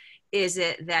paragraph? Is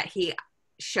it that he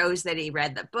shows that he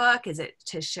read the book? Is it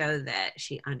to show that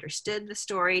she understood the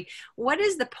story? What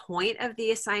is the point of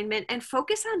the assignment? And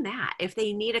focus on that. If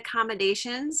they need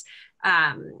accommodations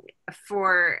to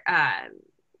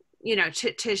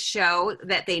show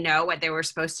that they know what they were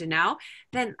supposed to know,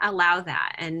 then allow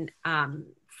that. And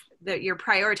that you're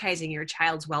prioritizing your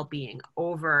child's well-being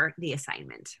over the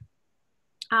assignment.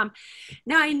 Now,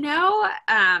 I know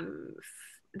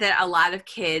that a lot of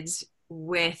kids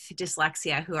with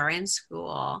dyslexia who are in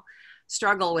school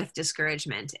struggle with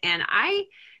discouragement. And I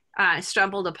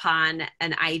stumbled upon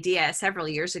an idea several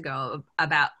years ago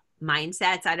about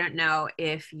mindsets. I don't know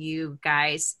if you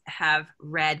guys have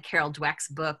read Carol Dweck's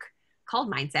book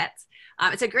called Mindsets.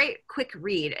 It's a great quick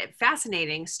read, a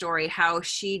fascinating story how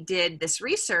she did this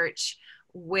research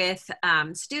with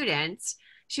students.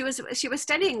 She was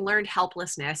studying learned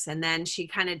helplessness, and then she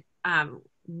kind of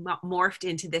morphed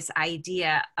into this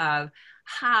idea of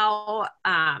how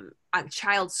a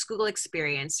child's school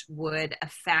experience would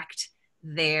affect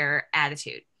their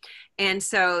attitude. And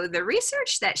so the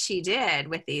research that she did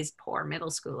with these poor middle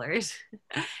schoolers,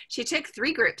 she took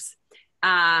 3 groups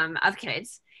of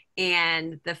kids.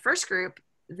 And the first group,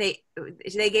 they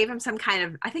gave them some kind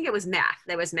of, I think it was math.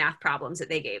 There was math problems that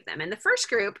they gave them. And the first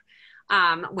group,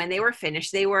 when they were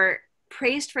finished, they were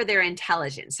praised for their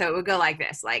intelligence. So it would go like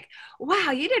this, like,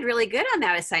 wow, you did really good on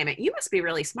that assignment. You must be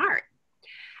really smart.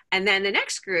 And then the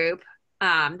next group,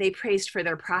 they praised for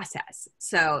their process.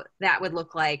 So that would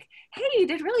look like, hey, you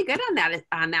did really good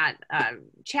on that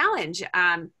challenge.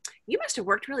 You must have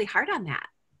worked really hard on that.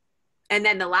 And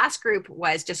then the last group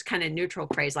was just kind of neutral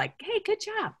praise, like, hey, good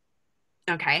job.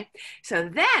 Okay. So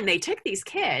then they took these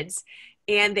kids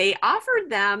and they offered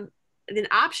them an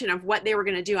option of what they were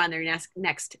going to do on their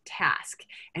next task.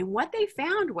 And what they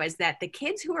found was that the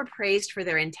kids who were praised for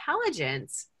their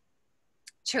intelligence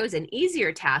chose an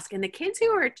easier task, and the kids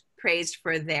who were praised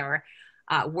for their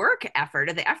work effort,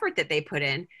 or the effort that they put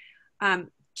in,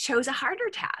 chose a harder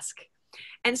task.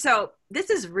 And so this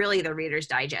is really the Reader's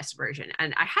Digest version.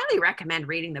 And I highly recommend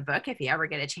reading the book if you ever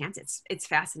get a chance. It's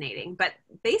fascinating. But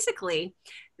basically,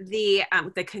 the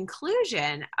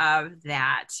conclusion of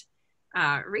that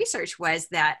research was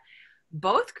that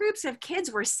both groups of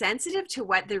kids were sensitive to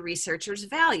what the researchers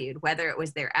valued, whether it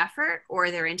was their effort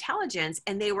or their intelligence,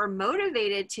 and they were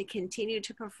motivated to continue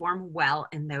to perform well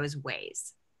in those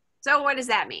ways. So what does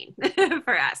that mean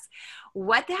for us?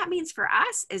 What that means for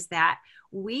us is that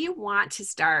we want to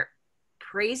start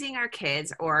praising our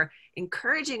kids or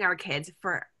encouraging our kids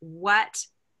for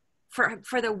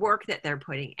the work that they're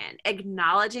putting in,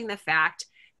 acknowledging the fact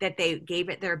that they gave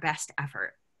it their best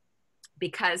effort,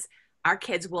 because our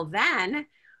kids will then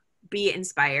be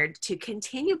inspired to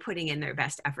continue putting in their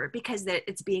best effort because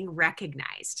it's being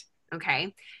recognized.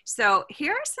 Okay. So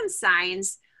here are some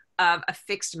signs of a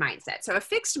fixed mindset. So a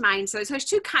fixed mindset, so there's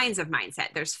 2 kinds of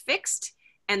mindset. There's fixed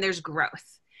and there's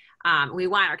growth. We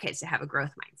want our kids to have a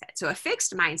growth mindset. So a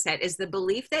fixed mindset is the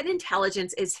belief that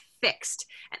intelligence is fixed.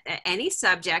 Any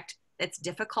subject that's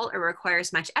difficult or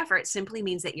requires much effort simply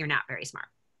means that you're not very smart.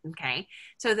 Okay.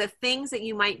 So the things that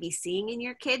you might be seeing in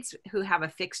your kids who have a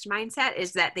fixed mindset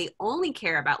is that they only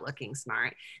care about looking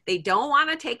smart. They don't want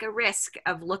to take a risk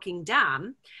of looking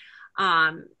dumb.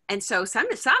 And so some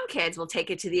kids will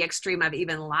take it to the extreme of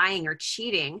even lying or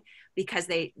cheating because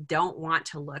they don't want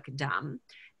to look dumb.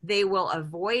 They will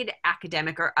avoid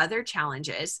academic or other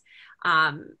challenges.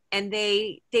 And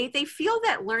they feel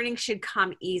that learning should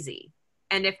come easy.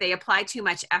 And if they apply too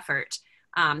much effort,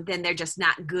 then they're just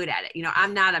not good at it. You know,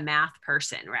 I'm not a math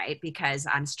person, right? Because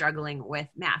I'm struggling with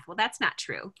math. Well, that's not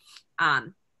true.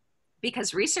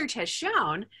 Because research has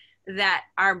shown that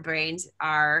our brains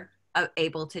are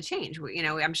able to change. You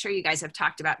know, I'm sure you guys have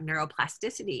talked about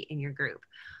neuroplasticity in your group.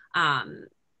 That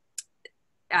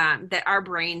our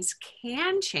brains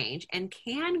can change and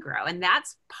can grow. And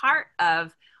that's part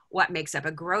of what makes up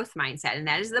a growth mindset. And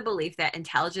that is the belief that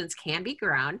intelligence can be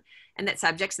grown and that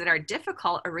subjects that are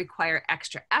difficult or require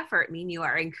extra effort mean you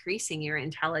are increasing your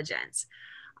intelligence.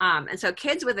 And so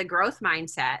kids with a growth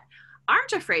mindset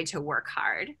aren't afraid to work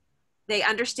hard. They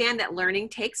understand that learning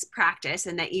takes practice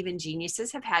and that even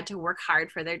geniuses have had to work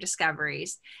hard for their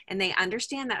discoveries. And they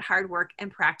understand that hard work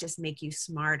and practice make you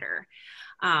smarter.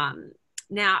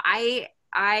 Now,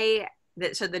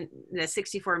 so the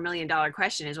 $64 million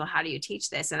question is, well, how do you teach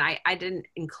this? And I didn't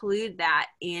include that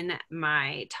in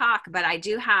my talk, but I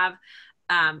do have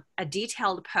a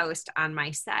detailed post on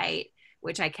my site,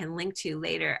 which I can link to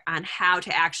later, on how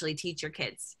to actually teach your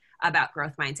kids about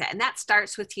growth mindset. And that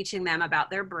starts with teaching them about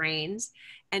their brains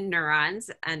and neurons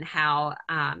and how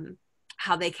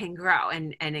they can grow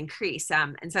and increase.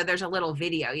 And so there's a little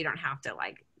video. You don't have to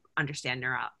like understand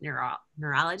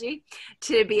neurology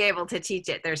to be able to teach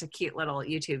it. There's a cute little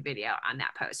YouTube video on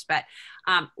that post. But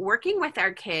working with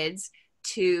our kids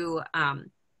to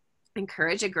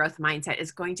encourage a growth mindset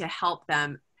is going to help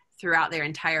them throughout their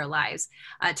entire lives.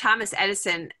 Thomas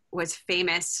Edison was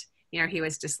famous. You know, he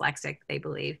was dyslexic, they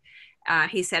believe.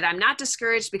 He said, "I'm not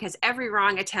discouraged because every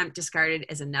wrong attempt discarded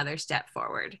is another step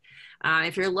forward."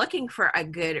 If you're looking for a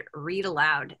good read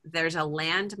aloud, there's a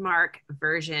landmark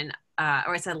version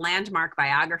or it's a landmark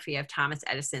biography of Thomas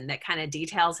Edison that kind of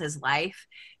details his life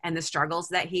and the struggles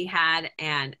that he had.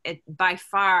 And it by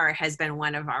far has been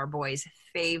one of our boys'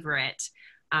 favorite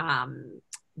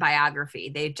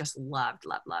biography. They just loved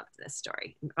this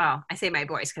story. Well, I say my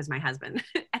boys because my husband,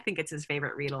 I think it's his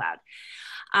favorite read aloud.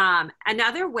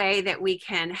 Another way that we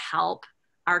can help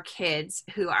our kids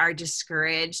who are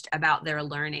discouraged about their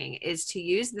learning is to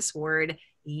use this word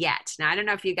yet. Now, I don't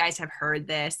know if you guys have heard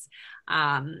this,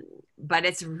 but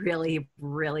it's really,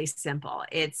 really simple.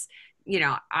 It's, you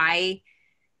know, I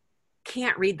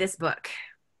can't read this book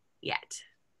yet.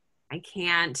 I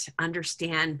can't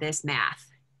understand this math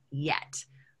yet,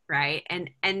 right?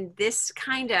 And this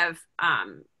kind of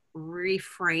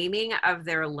reframing of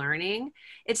their learning,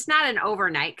 it's not an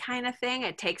overnight kind of thing.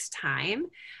 It takes time.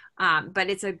 But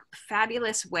it's a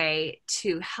fabulous way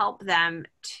to help them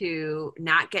to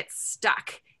not get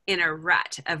stuck in a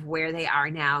rut of where they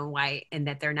are now and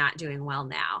that they're not doing well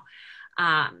now.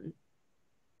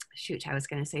 Shoot, I was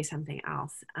going to say something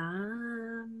else.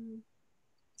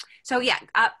 So yeah,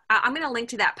 I'm going to link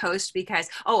to that post because,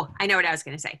 I know what I was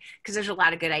going to say, because there's a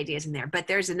lot of good ideas in there. But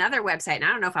there's another website, and I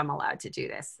don't know if I'm allowed to do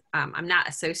this. I'm not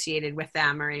associated with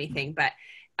them or anything, but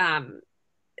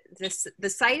the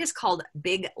site is called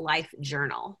Big Life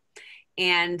Journal,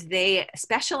 and they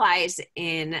specialize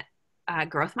in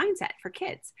growth mindset for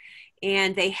kids.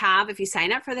 And they have, if you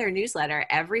sign up for their newsletter,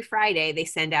 every Friday, they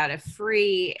send out a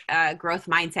free growth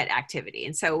mindset activity.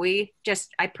 And so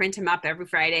I print them up every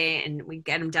Friday and we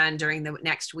get them done during the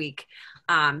next week.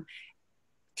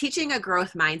 Teaching a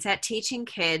growth mindset, teaching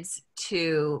kids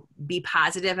to be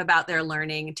positive about their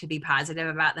learning, to be positive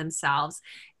about themselves,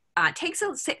 takes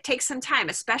some time,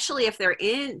 especially if they're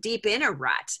deep in a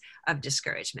rut of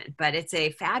discouragement. But it's a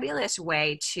fabulous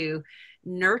way to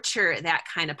nurture that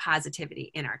kind of positivity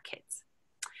in our kids.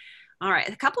 All right,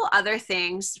 a couple other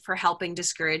things for helping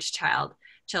discouraged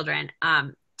children.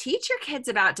 Teach your kids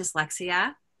about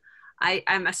dyslexia.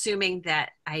 I'm assuming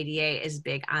that IDA is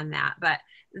big on that, but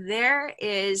there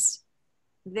is,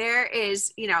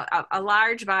 you know, a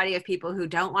large body of people who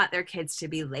don't want their kids to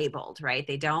be labeled, right?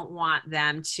 They don't want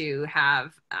them to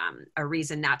have a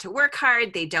reason not to work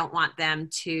hard. They don't want them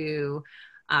to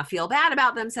feel bad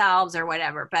about themselves or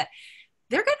whatever, but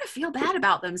they're going to feel bad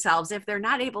about themselves if they're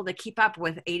not able to keep up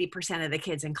with 80% of the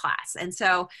kids in class. And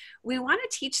so we want to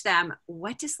teach them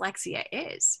what dyslexia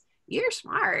is. you're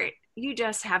smart. You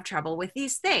just have trouble with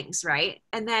these things, right?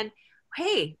 And then,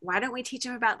 hey, why don't we teach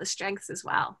them about the strengths as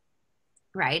well,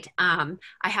 right? I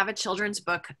have a children's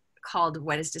book called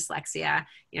What is Dyslexia?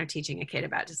 Teaching a kid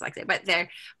about dyslexia,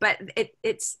 but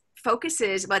it's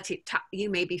focuses, you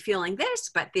may be feeling this,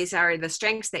 but these are the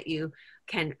strengths that you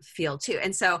can feel too.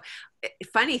 And so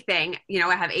funny thing,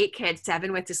 I have 8 kids,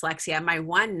 7 with dyslexia. My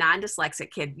one non-dyslexic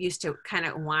kid used to kind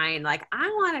of whine like, I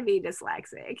want to be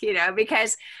dyslexic,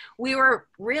 because we were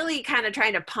really kind of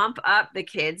trying to pump up the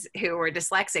kids who were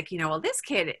dyslexic, well, this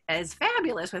kid is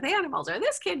fabulous with animals, or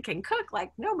this kid can cook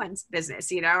like no one's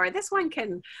business, or this one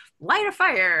can light a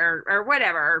fire or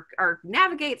whatever, or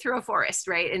navigate through a forest,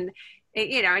 right? And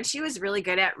she was really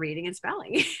good at reading and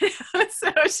spelling.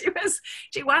 So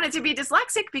she wanted to be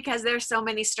dyslexic because there's so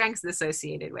many strengths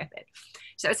associated with it.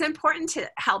 So it's important to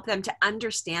help them to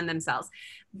understand themselves.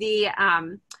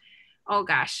 Oh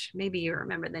gosh, maybe you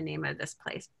remember the name of this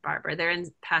place, Barbara. They're in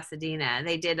Pasadena.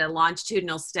 They did a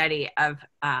longitudinal study of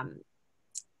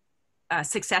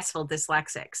successful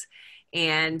dyslexics.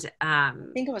 And I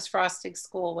think it was Frostig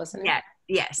School, wasn't it? Yeah.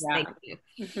 Yes. Yeah. Thank you.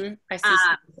 Mm-hmm. I see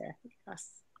something there. Yes.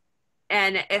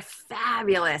 And a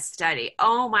fabulous study.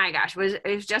 Oh my gosh, it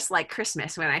was just like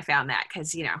Christmas when I found that,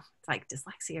 because it's like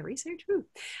dyslexia research. Woo.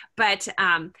 But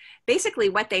basically,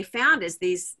 what they found is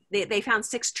they found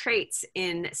 6 traits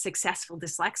in successful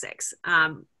dyslexics.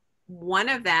 One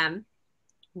of them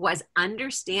was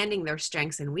understanding their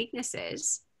strengths and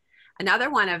weaknesses. Another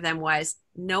one of them was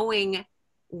knowing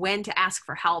when to ask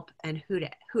for help and who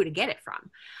to get it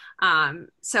from.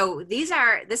 So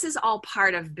this is all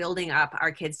part of building up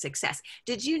our kids' success.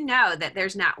 Did you know that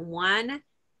there's not one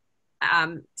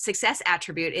success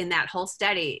attribute in that whole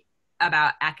study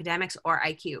about academics or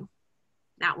IQ?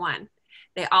 Not one.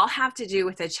 They all have to do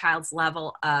with a child's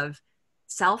level of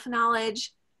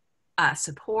self-knowledge,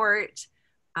 support,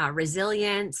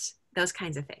 resilience, those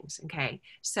kinds of things. Okay.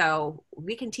 So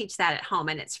we can teach that at home,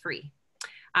 and it's free.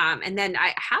 And then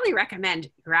I highly recommend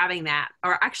grabbing that,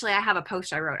 or actually I have a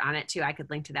post I wrote on it too. I could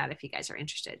link to that if you guys are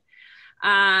interested.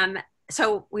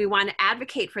 So we want to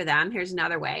advocate for them. Here's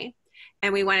another way.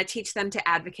 And we want to teach them to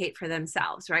advocate for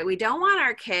themselves, right? We don't want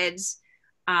our kids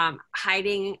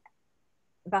hiding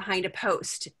behind a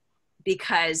post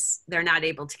because they're not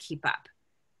able to keep up,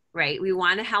 right? We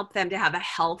want to help them to have a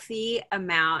healthy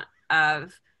amount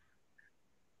of,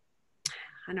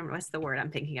 I don't know what's the word I'm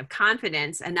thinking of,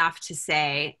 confidence enough to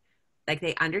say, like,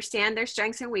 they understand their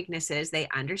strengths and weaknesses, they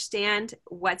understand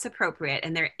what's appropriate,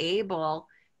 and they're able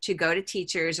to go to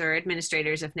teachers or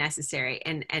administrators if necessary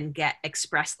and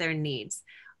express their needs.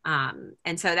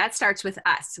 And so that starts with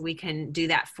us. We can do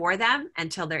that for them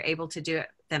until they're able to do it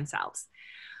themselves.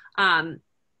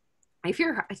 If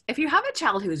you have a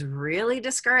child who's really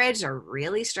discouraged or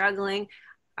really struggling,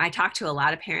 I talk to a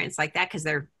lot of parents like that, because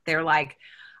they're like,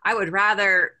 I would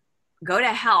rather go to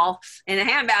hell in a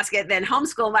handbasket than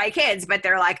homeschool my kids, but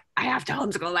they're like, I have to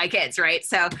homeschool my kids, right?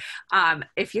 So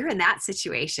if you're in that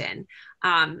situation,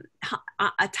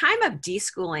 a time of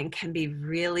deschooling can be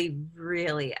really,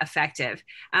 really effective.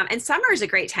 And summer is a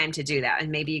great time to do that.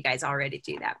 And maybe you guys already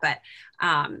do that, but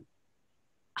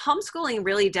homeschooling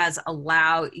really does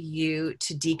allow you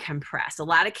to decompress. A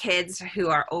lot of kids who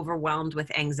are overwhelmed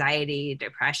with anxiety,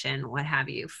 depression, what have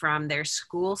you, from their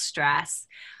school stress,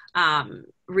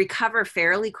 recover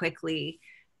fairly quickly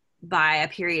by a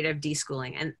period of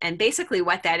deschooling. And basically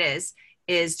what that is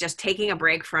just taking a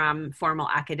break from formal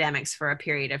academics for a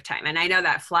period of time. And I know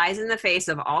that flies in the face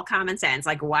of all common sense.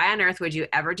 Like, why on earth would you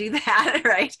ever do that,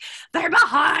 right? They're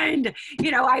behind,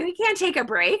 we can't take a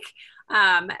break.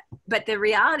 But the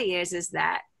reality is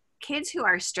that kids who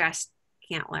are stressed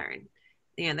can't learn.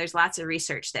 There's lots of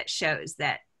research that shows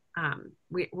that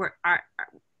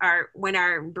when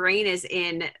our brain is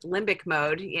in limbic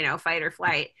mode, fight or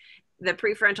flight, the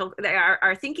prefrontal,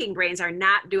 our thinking brains are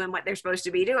not doing what they're supposed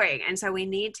to be doing. And so we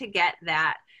need to get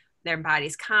their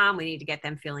bodies calm. We need to get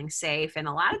them feeling safe. And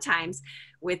a lot of times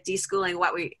with deschooling,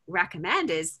 what we recommend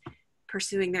is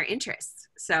pursuing their interests.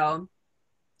 So,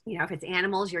 if it's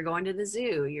animals, you're going to the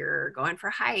zoo, you're going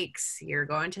for hikes, you're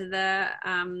going to the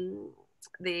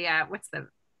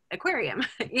aquarium,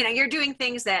 you're doing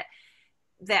things that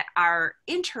are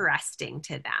interesting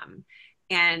to them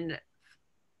and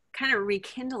kind of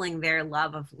rekindling their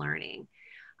love of learning.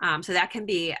 So that can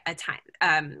be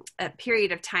a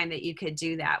period of time that you could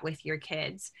do that with your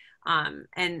kids.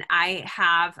 And I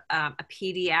have a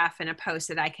PDF and a post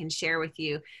that I can share with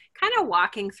you, kind of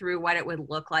walking through what it would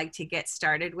look like to get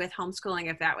started with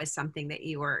homeschooling if that was something that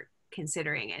you were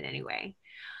considering in any way.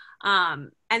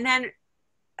 And then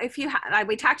if you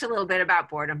we talked a little bit about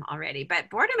boredom already, but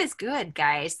boredom is good,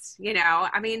 guys. You know,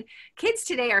 I mean, kids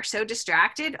today are so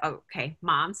distracted. Okay,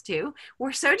 moms too.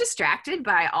 We're so distracted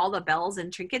by all the bells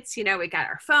and trinkets. You know, we got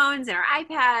our phones and our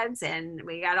iPads, and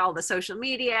we got all the social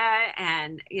media,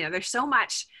 and you know, there's so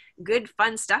much good,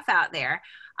 fun stuff out there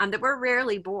that we're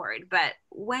rarely bored. But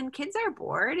when kids are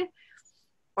bored,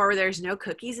 or there's no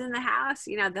cookies in the house,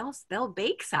 you know, they'll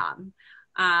bake some.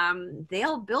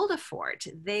 They'll build a fort.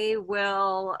 They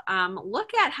will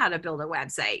look at how to build a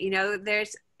website. You know,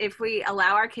 if we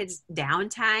allow our kids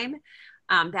downtime,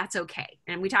 that's okay.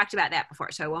 And we talked about that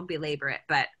before, so I won't belabor it,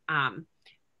 but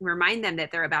remind them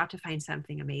that they're about to find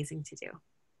something amazing to do.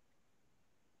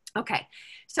 Okay,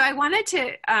 so I wanted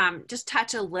to just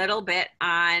touch a little bit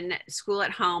on school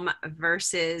at home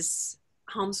versus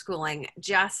homeschooling,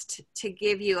 just to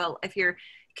give you if you're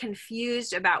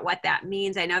confused about what that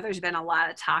means. I know there's been a lot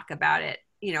of talk about it,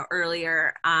 you know,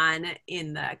 earlier on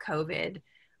in the COVID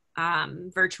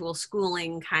virtual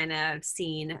schooling kind of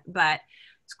scene, but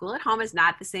school at home is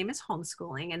not the same as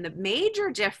homeschooling. And the major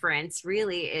difference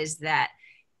really is that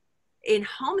in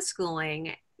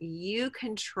homeschooling, you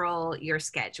control your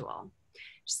schedule.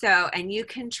 So, and you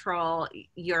control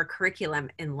your curriculum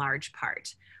in large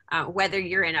part. Whether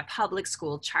you're in a public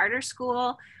school, charter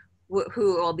school,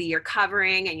 who will be your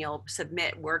covering and you'll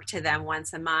submit work to them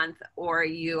once a month, or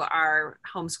you are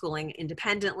homeschooling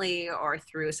independently or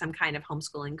through some kind of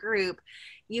homeschooling group,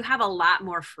 you have a lot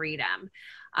more freedom.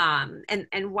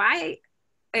 And why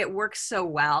it works so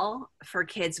well for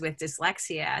kids with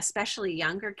dyslexia, especially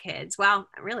younger kids. Well,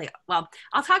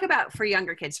 I'll talk about for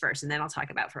younger kids first, and then I'll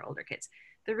talk about for older kids.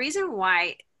 The reason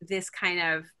why this kind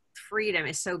of freedom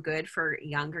is so good for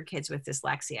younger kids with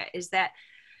dyslexia is that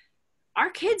our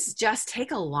kids just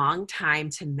take a long time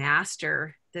to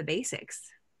master the basics.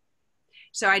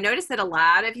 So I noticed that a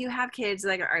lot of you have kids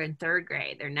that are in third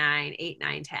grade, they're 9, 8,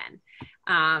 9, 10.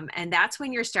 And that's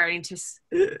when you're starting to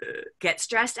get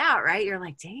stressed out, right? You're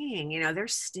like, dang, you know, they're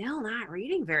still not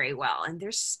reading very well and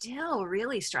they're still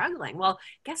really struggling. Well,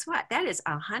 guess what? That is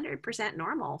 100%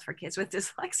 normal for kids with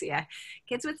dyslexia.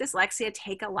 Kids with dyslexia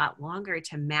take a lot longer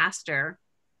to master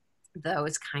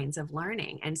those kinds of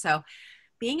learning. And so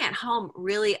being at home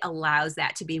really allows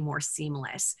that to be more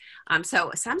seamless.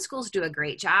 So some schools do a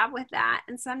great job with that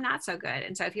and some not so good.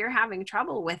 And so if you're having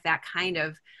trouble with that kind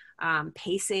of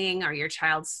pacing, or your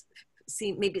child's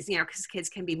maybe, you know, because kids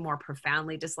can be more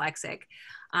profoundly dyslexic,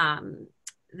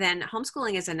 then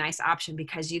homeschooling is a nice option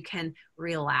because you can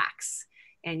relax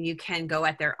and you can go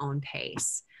at their own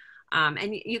pace.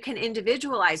 And you can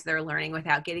individualize their learning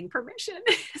without getting permission.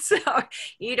 So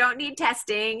you don't need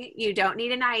testing. You don't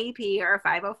need an IEP or a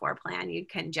 504 plan. You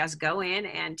can just go in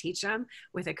and teach them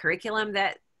with a curriculum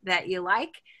that you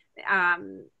like,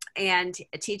 and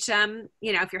teach them,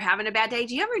 you know, if you're having a bad day.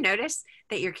 Do you ever notice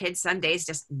that your kids some days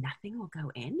just nothing will go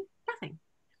in? Nothing.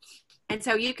 And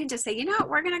so you can just say, you know what,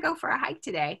 we're going to go for a hike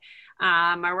today,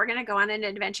 or we're going to go on an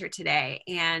adventure today.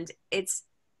 And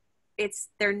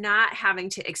they're not having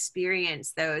to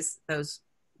experience those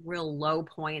real low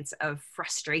points of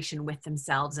frustration with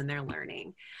themselves and their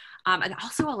learning. It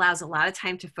also allows a lot of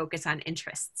time to focus on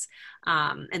interests.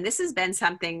 And this has been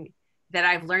something that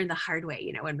I've learned the hard way.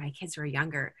 You know, when my kids were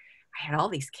younger, I had all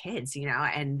these kids, you know,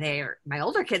 and my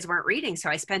older kids weren't reading. So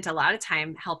I spent a lot of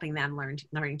time helping them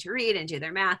learning to read and do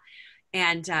their math.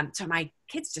 And so my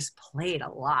kids just played a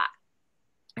lot.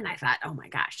 And I thought, oh my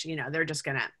gosh, you know,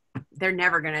 they're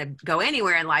never going to go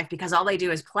anywhere in life because all they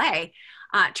do is play.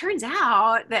 Turns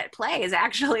out that play is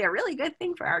actually a really good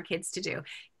thing for our kids to do.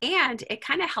 And it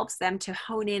kind of helps them to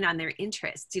hone in on their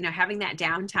interests, you know, having that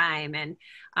downtime.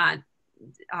 And,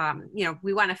 you know,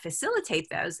 we want to facilitate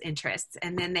those interests,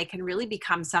 and then they can really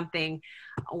become something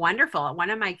wonderful. One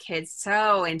of my kids,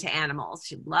 so into animals.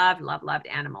 She loved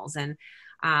animals. And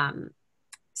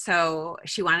so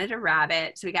she wanted a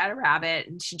rabbit. So we got a rabbit,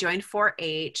 and she joined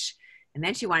 4-H. And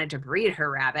then she wanted to breed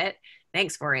her rabbit.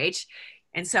 Thanks, 4-H.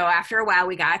 And so after a while,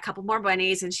 we got a couple more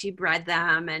bunnies, and she bred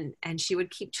them, and she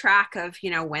would keep track of, you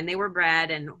know, when they were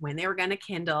bred and when they were going to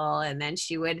kindle. And then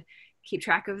she would keep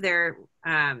track of their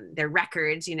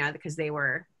records, you know, because they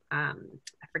were, I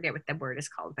forget what the word is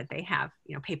called, but they have,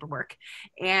 you know, paperwork,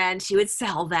 and she would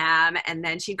sell them. And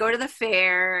then she'd go to the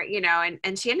fair, you know,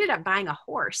 and she ended up buying a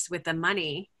horse with the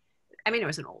money. I mean, it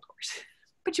was an old horse.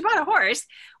 But she bought a horse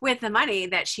with the money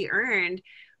that she earned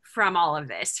from all of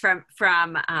this, from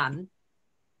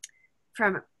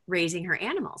raising her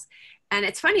animals. And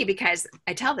it's funny because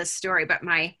I tell this story, but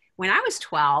when I was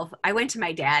 12, I went to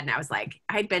my dad and I was like,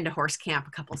 I'd been to horse camp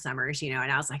a couple summers, you know,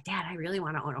 and I was like, Dad, I really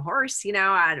want to own a horse. You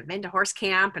know, I'd been to horse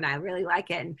camp and I really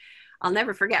like it. And I'll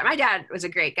never forget. My dad was a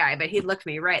great guy, but he looked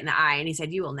me right in the eye and he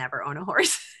said, "You will never own a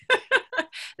horse."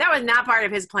 That was not part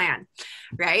of his plan,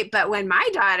 right? But when my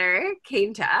daughter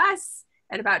came to us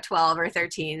at about 12 or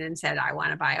 13 and said, "I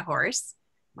want to buy a horse,"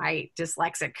 my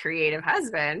dyslexic creative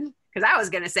husband, because I was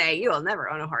going to say, "You will never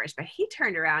own a horse," but he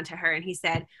turned around to her and he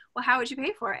said, "Well, how would you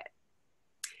pay for it?"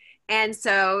 And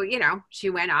so, you know, she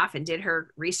went off and did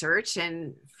her research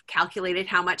and calculated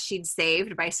how much she'd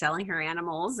saved by selling her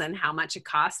animals and how much it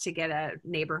cost to get a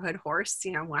neighborhood horse,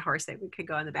 you know, one horse that could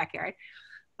go in the backyard.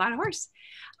 Bought a horse.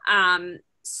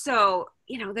 So,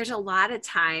 you know, there's a lot of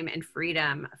time and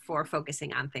freedom for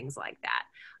focusing on things like that.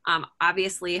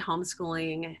 Obviously,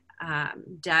 homeschooling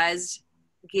does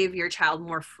give your child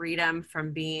more freedom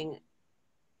from being,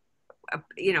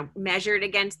 you know, measured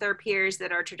against their peers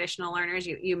that are traditional learners.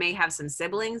 You may have some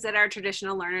siblings that are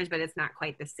traditional learners, but it's not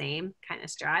quite the same kind of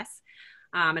stress.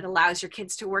 It allows your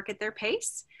kids to work at their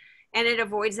pace, and it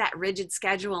avoids that rigid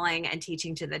scheduling and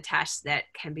teaching to the test that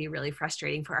can be really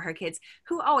frustrating for our kids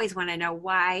who always want to know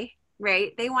why,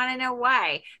 right? They want to know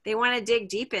why. They want to dig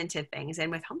deep into things.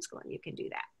 And with homeschooling, you can do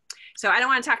that. So I don't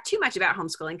want to talk too much about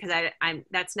homeschooling because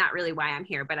that's not really why I'm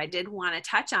here, but I did want to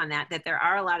touch on that there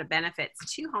are a lot of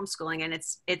benefits to homeschooling, and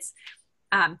it's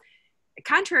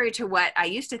contrary to what I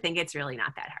used to think, it's really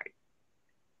not that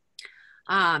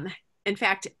hard. In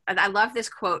fact, I love this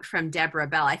quote from Deborah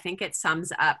Bell. I think it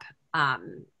sums up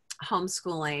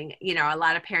homeschooling. You know, a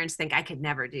lot of parents think I could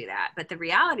never do that, but the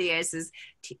reality is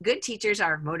good teachers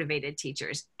are motivated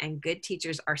teachers, and good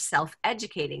teachers are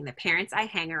self-educating. The parents I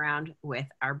hang around with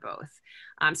are both.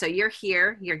 So you're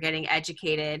here, you're getting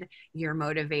educated, you're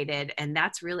motivated, and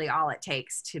that's really all it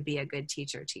takes to be a good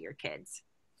teacher to your kids.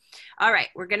 All right,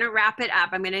 we're going to wrap it up.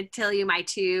 I'm going to tell you my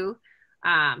two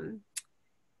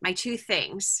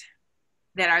things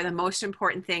that are the most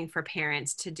important thing for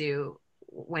parents to do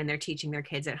when they're teaching their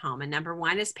kids at home. And number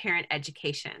one is parent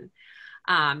education.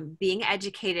 Being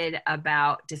educated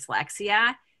about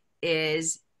dyslexia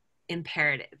is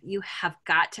imperative. You have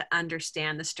got to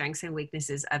understand the strengths and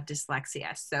weaknesses of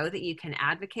dyslexia so that you can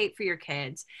advocate for your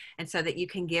kids and so that you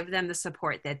can give them the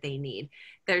support that they need.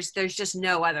 There's just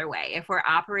no other way. If we're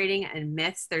operating in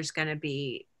myths, there's going to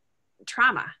be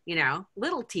trauma, you know,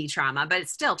 little t trauma, but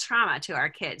it's still trauma to our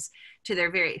kids, to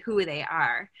their who they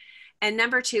are. And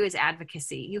number two is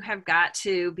advocacy. You have got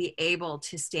to be able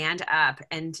to stand up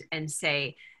and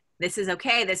say, this is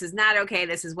okay, this is not okay,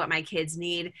 this is what my kids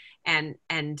need, and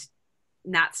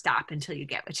not stop until you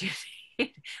get what you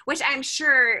need, which I'm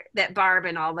sure that Barb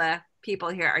and all the people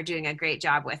here are doing a great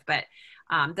job with. But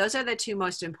those are the two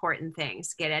most important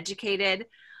things: get educated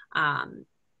and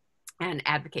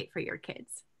advocate for your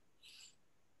kids.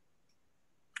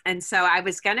 And so I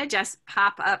was going to just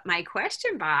pop up my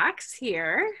question box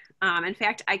here. In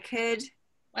fact, I could.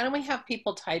 Why don't we have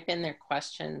people type in their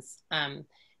questions,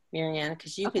 Marianne,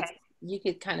 because you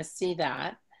could kind of see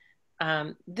that.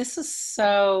 This is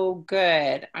so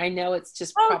good. I know it's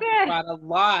just probably brought a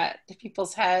lot to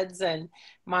people's heads and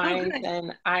minds,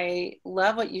 and I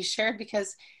love what you shared,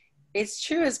 because it's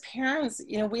true. As parents,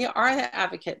 you know, we are the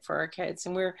advocate for our kids,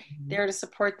 and we're there to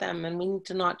support them, and we need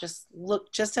to not just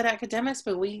look just at academics,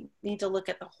 but we need to look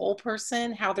at the whole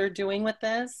person, how they're doing with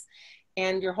this,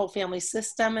 and your whole family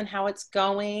system and how it's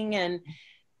going. And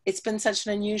it's been such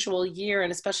an unusual year,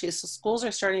 and especially as schools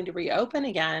are starting to reopen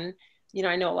again. You know,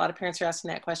 I know a lot of parents are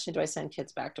asking that question: do I send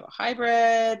kids back to a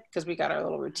hybrid because we got our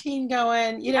little routine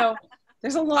going? You know,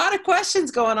 there's a lot of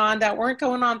questions going on that weren't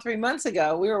going on 3 months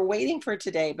ago. We were waiting for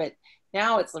today, but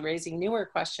now it's raising newer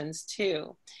questions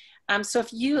too. So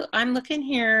if I'm looking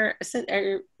here,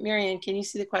 Marianne, can you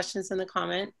see the questions in the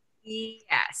comment?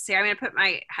 Yes. So I'm going to put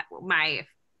my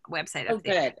website up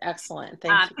there. Good. Excellent.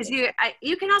 Thank you. Because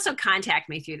you can also contact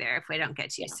me through there if we don't get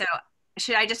to you. So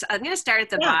I'm going to start at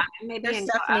the bottom. Maybe there's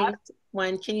definitely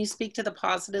one. Can you speak to the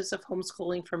positives of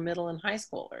homeschooling for middle and high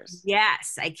schoolers?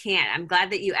 Yes, I can. I'm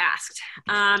glad that you asked.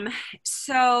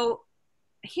 So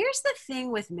here's the thing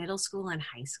with middle school and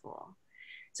high school.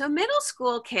 So middle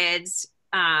school kids,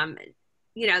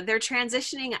 you know, they're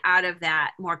transitioning out of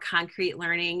that more concrete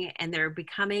learning, and they're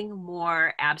becoming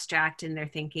more abstract in their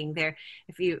thinking.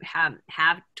 If you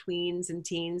have tweens and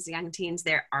teens, young teens,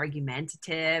 they're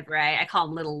argumentative, right? I call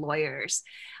them little lawyers.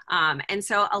 And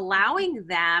so allowing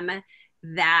them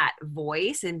that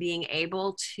voice and being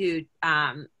able to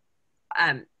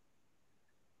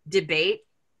debate,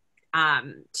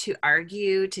 to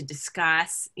argue, to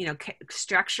discuss, you know,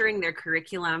 structuring their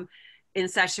curriculum in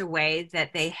such a way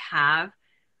that they have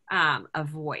a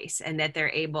voice and that they're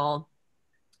able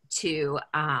to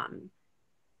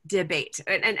debate.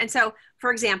 And so,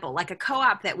 for example, like a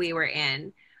co-op that we were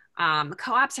in,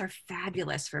 Co-ops are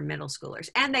fabulous for middle schoolers,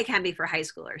 and they can be for high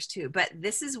schoolers too, but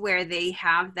this is where they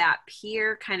have that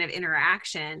peer kind of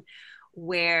interaction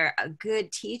where a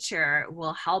good teacher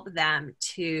will help them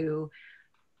to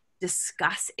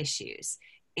discuss issues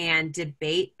and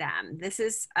debate them. This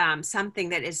is something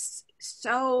that is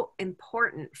so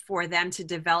important for them to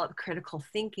develop critical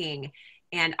thinking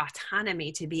and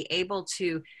autonomy, to be able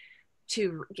to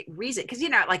reason, because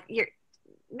like your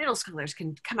middle schoolers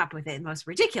can come up with the most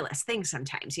ridiculous things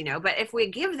sometimes, but if we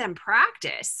give them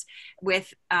practice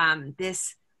with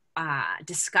this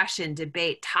discussion,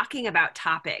 debate, talking about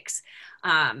topics,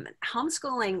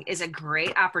 homeschooling is a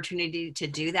great opportunity to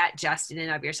do that just in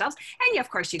and of yourselves. And of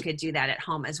course you could do that at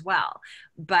home as well,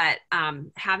 but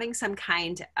having some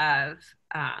kind of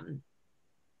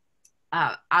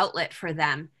outlet for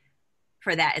them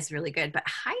for that is really good. But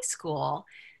high school,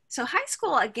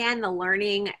 again, the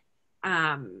learning,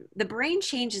 the brain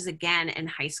changes again in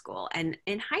high school. And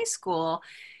in high school,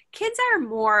 kids are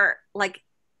more like,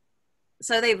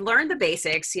 so they've learned the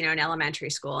basics, in elementary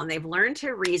school, and they've learned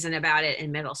to reason about it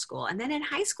in middle school. And then in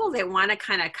high school, they want to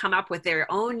kind of come up with their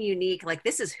own unique, like,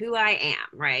 this is who I am,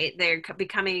 right? They're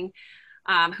becoming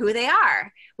who they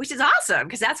are, which is awesome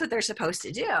because that's what they're supposed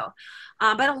to do.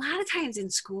 But a lot of times in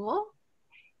school,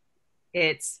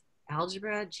 it's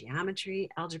algebra, geometry,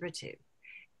 algebra 2.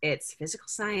 It's physical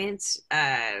science,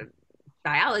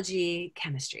 biology,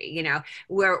 chemistry,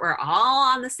 we're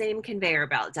all on the same conveyor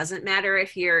belt. It doesn't matter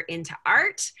if you're into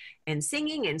art and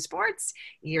singing and sports,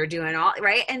 you're doing all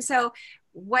right. And so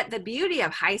what the beauty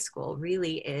of high school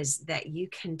really is that you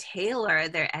can tailor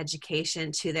their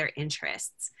education to their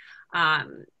interests.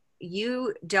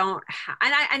 You don't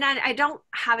I don't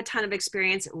have a ton of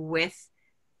experience with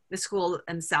the school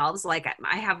themselves. Like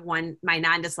I have my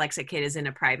non-dyslexic kid is in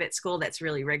a private school that's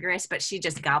really rigorous, but she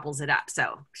just gobbles it up.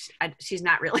 So she's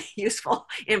not really useful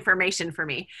information for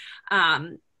me.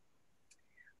 But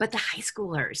the high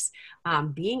schoolers,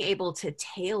 being able to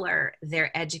tailor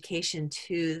their education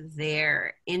to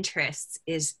their interests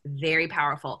is very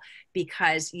powerful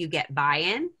because you get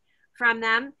buy-in from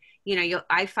them.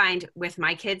 I find with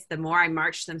my kids, the more I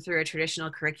marched them through a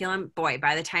traditional curriculum, boy,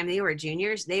 by the time they were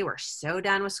juniors, they were so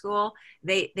done with school.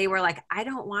 They were like, I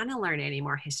don't want to learn any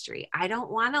more history. I don't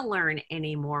want to learn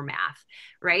any more math,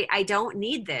 right? I don't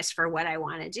need this for what I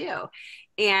want to do.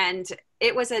 And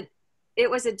it was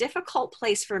a difficult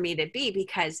place for me to be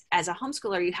because as a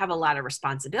homeschooler, you have a lot of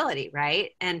responsibility,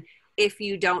 right? And if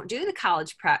you don't do the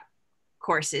college prep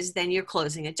courses, then you're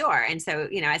closing a door. And so,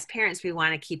 as parents, we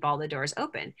want to keep all the doors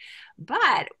open.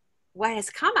 But what has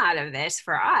come out of this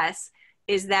for us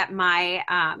is that my,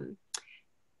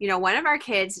 one of our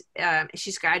kids,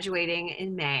 she's graduating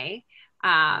in May.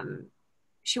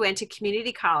 She went to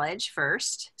community college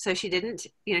first. So she didn't,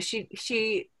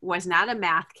 she was not a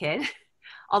math kid,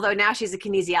 although now she's a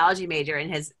kinesiology major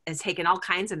and has taken all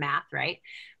kinds of math, right?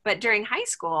 But during high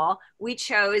school, I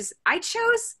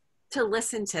chose to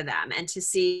listen to them and to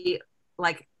see,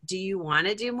 like, do you want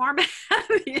to do more math?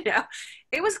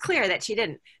 It was clear that she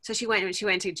didn't. So when she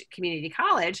went to community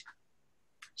college,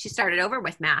 she started over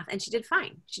with math and she did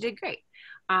fine. She did great.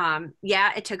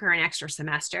 It took her an extra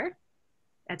semester.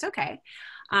 That's okay.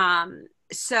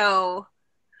 So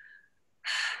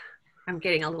I'm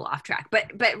getting a little off track,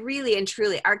 but really and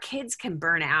truly, our kids can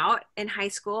burn out in high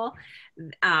school.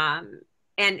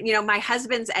 And, my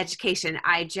husband's education,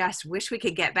 I just wish we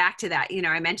could get back to that.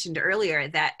 I mentioned earlier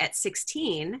that at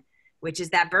 16, which is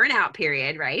that burnout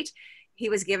period, right? He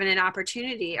was given an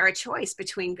opportunity or a choice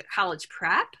between college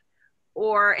prep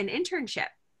or an internship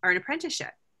or an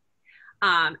apprenticeship.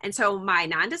 And so my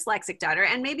non-dyslexic daughter,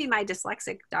 and maybe my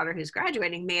dyslexic daughter who's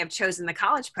graduating, may have chosen the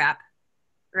college prep,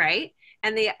 right?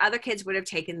 And the other kids would have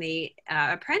taken the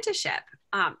apprenticeship.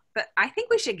 But I think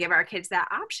we should give our kids that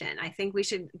option. I think we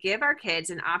should give our kids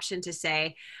an option to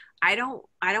say, I don't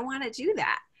want to do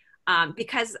that.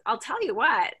 Because I'll tell you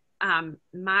what,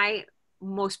 my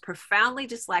most profoundly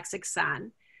dyslexic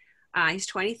son, he's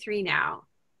 23 now.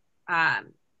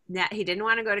 He didn't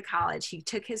want to go to college. He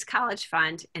took his college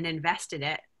fund and invested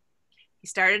it. He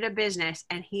started a business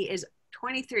and he is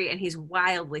 23 and he's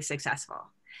wildly successful.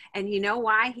 And you know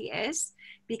why he is?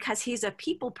 Because he's a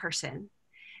people person.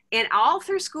 And all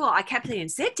through school, I kept saying,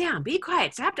 sit down, be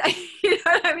quiet, stop. You know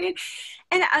what I mean?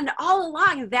 And all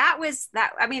along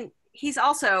he's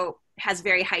also has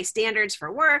very high standards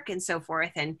for work and so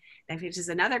forth. And which is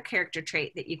another character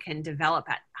trait that you can develop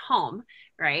at home,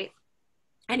 right?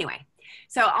 Anyway,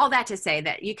 so all that to say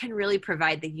that you can really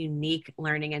provide the unique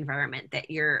learning environment that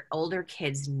your older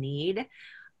kids need,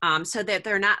 so that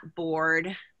they're not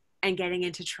bored and getting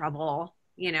into trouble,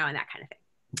 and that kind of thing.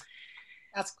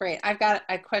 That's great. I've got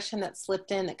a question that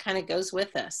slipped in that kind of goes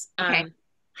with this. Okay.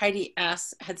 Heidi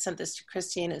S. had sent this to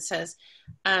Christy, and it says,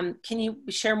 can you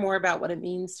share more about what it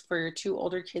means for your two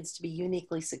older kids to be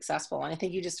uniquely successful? And I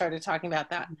think you just started talking about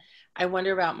that. I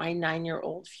wonder about my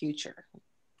 9-year-old future,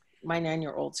 my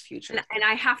 9-year-old's future. And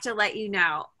I have to let you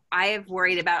know, I have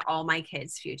worried about all my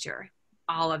kids' future,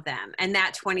 all of them. And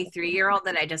that 23-year-old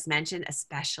that I just mentioned,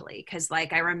 especially, because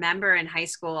like I remember in high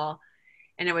school,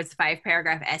 and it was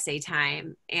 5-paragraph essay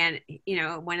time. And, you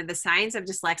know, one of the signs of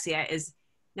dyslexia is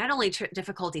not only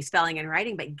difficulty spelling and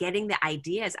writing, but getting the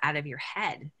ideas out of your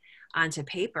head onto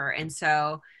paper. And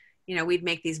so, you know, we'd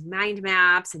make these mind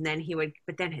maps, and then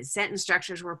but then his sentence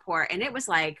structures were poor. And it was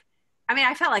like, I mean,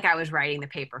 I felt like I was writing the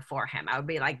paper for him. I would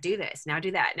be like, do this, now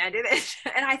do that, now do this.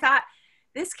 And I thought,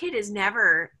 this kid is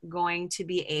never going to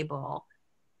be able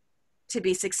to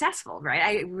be successful,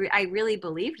 right? I really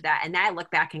believed that. And then I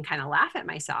look back and kind of laugh at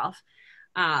myself.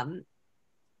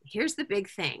 Here's the big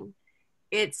thing.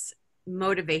 It's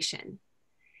motivation.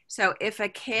 So if a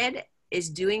kid is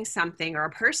doing something, or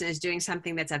a person is doing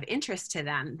something that's of interest to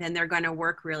them, then they're going to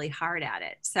work really hard at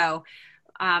it. So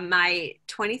my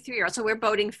 23-year-old, so we're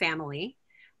boating family.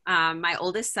 My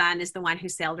oldest son is the one who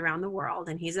sailed around the world,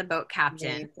 and he's a boat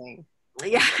captain. Amazing.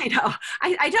 Yeah, I know.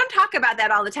 I don't talk about that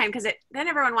all the time, because then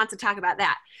everyone wants to talk about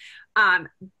that.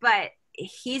 But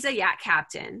he's a yacht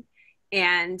captain,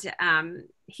 and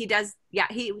he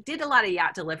did a lot of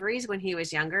yacht deliveries when he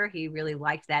was younger. He really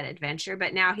liked that adventure,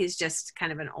 but now he's just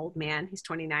kind of an old man. He's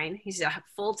 29. He's a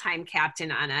full-time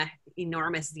captain on an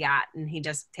enormous yacht, and he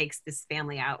just takes this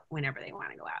family out whenever they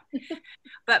want to go out.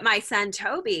 But my son,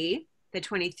 Toby, the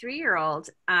 23-year-old,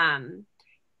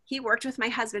 he worked with my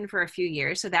husband for a few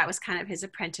years. So that was kind of his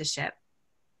apprenticeship.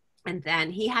 And then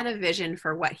he had a vision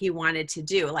for what he wanted to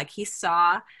do. Like he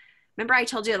saw, remember I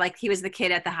told you, like he was the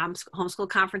kid at the homeschool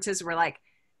conferences where like,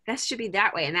 this should be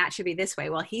that way and that should be this way.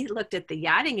 Well, he looked at the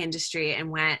yachting industry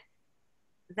and went,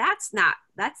 that's not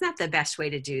the best way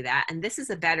to do that. And this is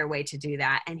a better way to do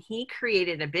that. And he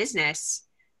created a business,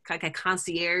 like a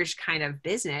concierge kind of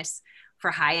business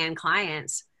for high-end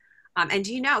clients. And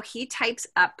you know, he types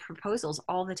up proposals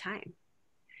all the time.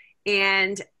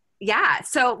 And yeah,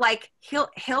 so like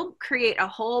he'll create a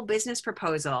whole business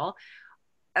proposal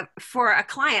for a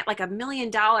client, like $1 million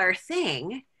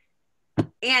thing.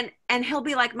 And he'll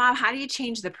be like, Mom, how do you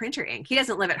change the printer ink? He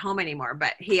doesn't live at home anymore,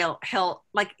 but he'll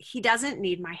like, he doesn't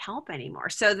need my help anymore.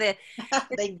 So they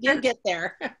do get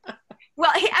there.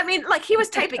 Well, he was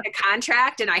typing a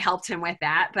contract and I helped him with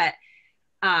that. But,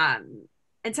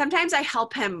 and sometimes I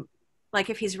help him, like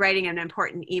if he's writing an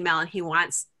important email and he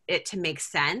wants it to make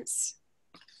sense,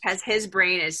 because his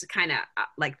brain is kind of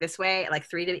like this way, like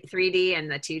 3D and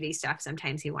the 2D stuff.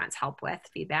 Sometimes he wants help with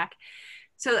feedback.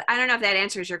 So I don't know if that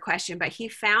answers your question, but he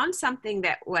found something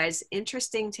that was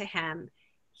interesting to him.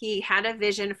 He had a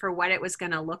vision for what it was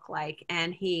going to look like,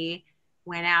 and he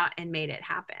went out and made it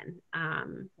happen.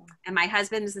 And my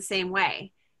husband is the same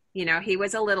way. You know, he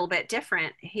was a little bit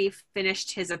different. He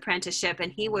finished his apprenticeship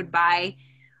and he would buy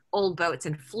old boats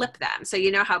and flip them. So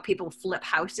you know how people flip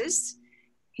houses?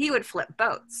 He would flip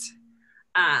boats.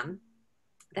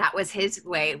 That was his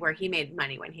way where he made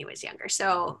money when he was younger.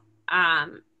 So,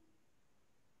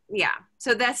 yeah.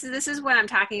 So this is what I'm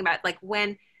talking about. Like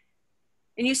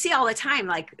and you see all the time,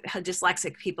 like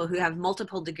dyslexic people who have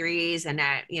multiple degrees and,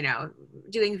 you know,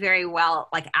 doing very well,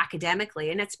 like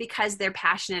academically. And it's because they're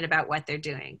passionate about what they're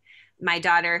doing. My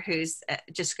daughter, who's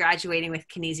just graduating with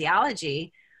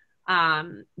kinesiology,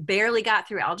 barely got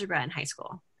through algebra in high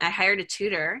school. I hired a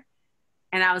tutor,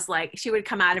 and I was like, she would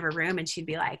come out of her room and she'd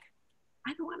be like,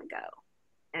 I don't want to go.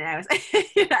 And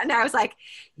I was like,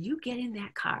 you get in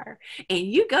that car and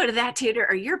you go to that tutor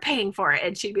or you're paying for it.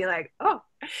 And she'd be like, oh,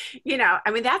 you know,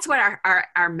 I mean, that's what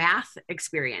our math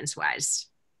experience was.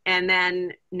 And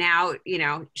then now, you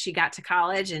know, she got to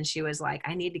college and she was like,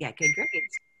 I need to get good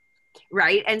grades.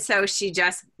 Right. And so she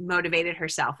just motivated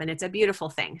herself, and it's a beautiful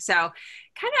thing. So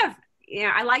kind of, you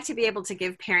know, I like to be able to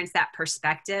give parents that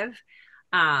perspective.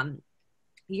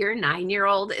 Your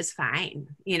 9-year-old is fine.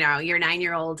 You know, your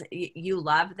 9-year-old, you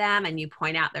love them and you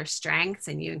point out their strengths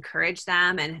and you encourage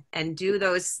them and do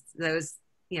those,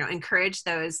 you know, encourage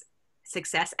those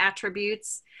success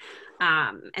attributes,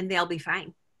 and they'll be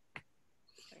fine.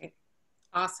 Great.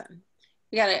 Awesome.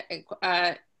 We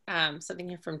got something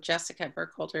here from Jessica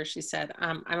Burkholder. She said,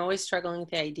 I'm always struggling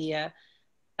with the idea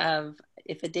of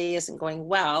if a day isn't going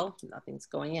well, nothing's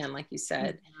going in, like you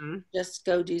said, just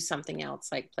go do something else,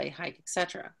 like play, hike,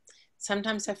 etc.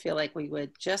 Sometimes I feel like we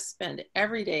would just spend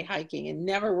every day hiking and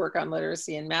never work on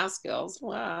literacy and math skills.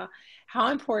 Wow. How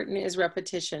important is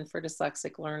repetition for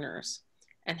dyslexic learners?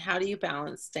 And how do you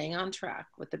balance staying on track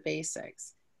with the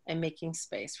basics and making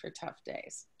space for tough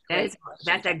days?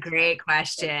 That's a great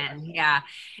question. Yeah.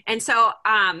 And so,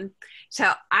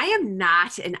 so I am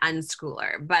not an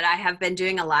unschooler, but I have been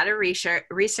doing a lot of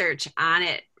research on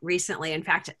it recently. In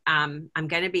fact, I'm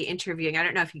going to be interviewing, I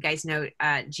don't know if you guys know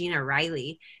Gina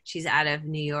Riley. She's out of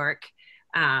New York.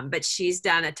 But she's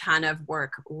done a ton of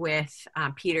work with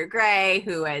Peter Gray,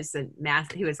 who is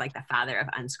like the father of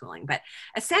unschooling. But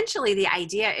essentially, the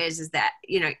idea is that,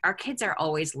 you know, our kids are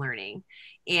always learning,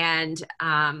 and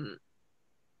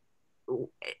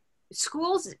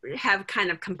schools have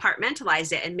kind of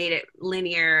compartmentalized it and made it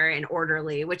linear and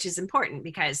orderly, which is important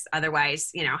because otherwise,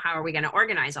 you know, how are we going to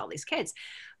organize all these kids?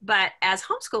 But as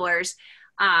homeschoolers,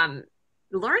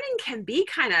 learning can be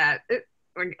kind of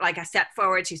or like a step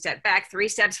forward, 2 steps back, 3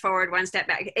 steps forward, 1 step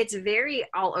back. It's very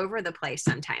all over the place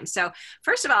sometimes. So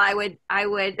first of all, I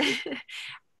would,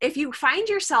 if you find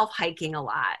yourself hiking a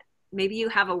lot, maybe you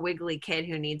have a wiggly kid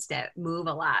who needs to move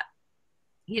a lot,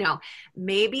 you know,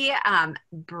 maybe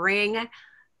bring,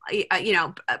 you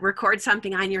know, record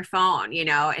something on your phone, you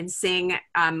know, and sing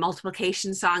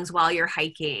multiplication songs while you're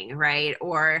hiking, right?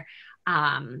 Or,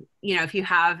 you know, if you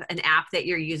have an app that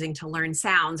you're using to learn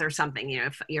sounds or something, you know,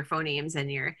 your phonemes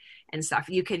and stuff,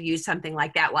 you could use something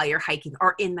like that while you're hiking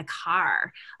or in the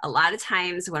car. A lot of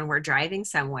times when we're driving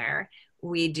somewhere,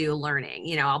 we do learning.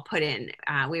 You know, I'll put in,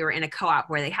 we were in a co-op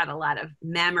where they had a lot of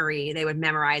memory. They would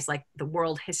memorize like the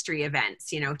world history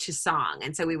events, you know, to song.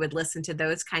 And so we would listen to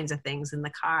those kinds of things in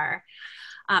the car.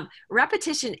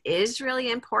 Repetition is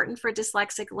really important for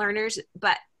dyslexic learners,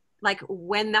 but like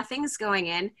when nothing's going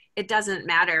in, it doesn't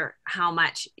matter how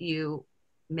much you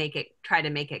try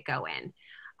to make it go in.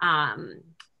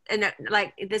 And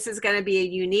like, this is going to be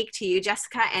unique to you,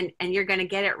 Jessica, and you're going to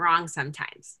get it wrong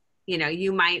sometimes. You know,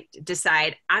 you might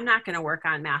decide, I'm not going to work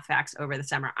on math facts over the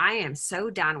summer. I am so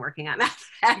done working on math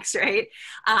facts, right?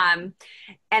 And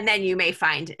then you may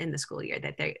find in the school year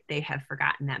that they have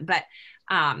forgotten them. But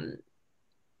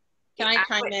can I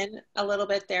chime in a little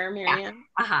bit there, Marianne?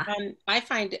 Yeah. Uh-huh. I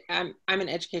find I'm an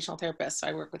educational therapist, so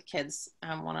I work with kids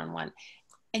one-on-one.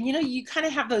 And, you know, you kind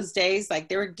of have those days, like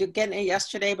they were getting it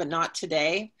yesterday, but not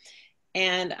today.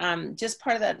 And just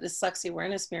part of that dyslexia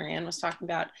awareness Marianne was talking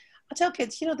about, I tell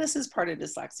kids, you know, this is part of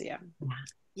dyslexia. Yeah.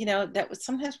 You know,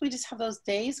 sometimes we just have those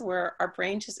days where our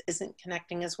brain just isn't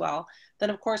connecting as well. Then,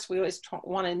 of course, we always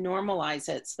want to normalize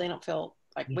it so they don't feel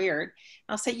like weird.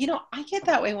 And I'll say, you know, I get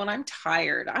that way when I'm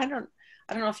tired. I don't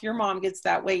know if your mom gets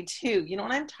that way too. You know,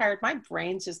 when I'm tired, my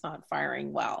brain's just not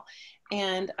firing well.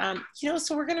 And, you know,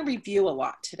 so we're going to review a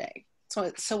lot today.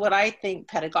 So what I think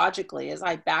pedagogically is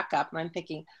I back up and I'm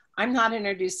thinking, I'm not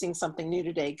introducing something new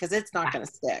today because it's not going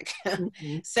to stick.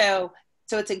 Mm-hmm. So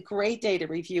it's a great day to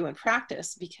review and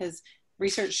practice because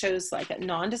research shows like a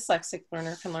non-dyslexic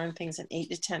learner can learn things in 8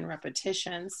 to 10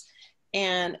 repetitions.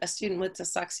 And a student with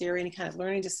dyslexia or any kind of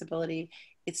learning disability,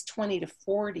 it's 20 to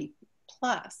 40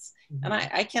 plus. Mm-hmm. And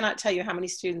I cannot tell you how many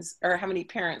students or how many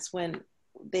parents, when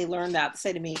they learn that,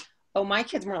 say to me, oh, my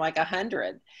kid's more like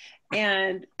 100.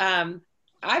 And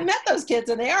I met those kids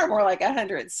and they are more like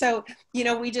 100. So, you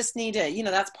know, we just need to, you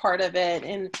know, that's part of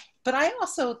it. But I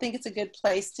also think it's a good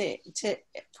place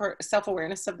for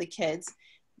self-awareness of the kids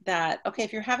that, okay,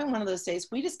 if you're having one of those days,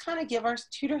 we just kind of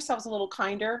treat ourselves a little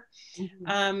kinder.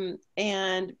 Mm-hmm.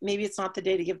 And maybe it's not the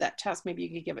day to give that test. Maybe you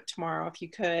could give it tomorrow if you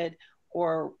could,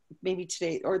 or maybe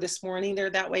today or this morning they're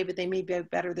that way, but they may be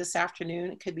better this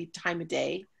afternoon. It could be time of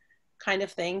day kind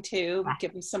of thing too.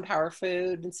 Give them some power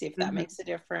food and see if that mm-hmm. makes a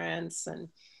difference and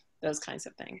those kinds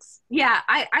of things. Yeah.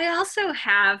 I also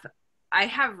have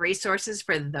resources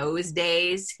for those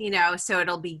days, you know, so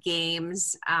it'll be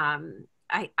games.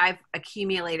 I've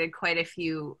accumulated quite a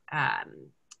few,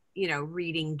 you know,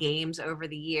 reading games over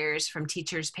the years from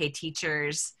Teachers Pay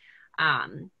Teachers.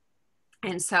 And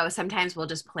so sometimes we'll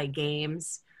just play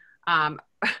games.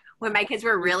 When my kids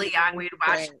were really young, we'd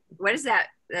watch, what is that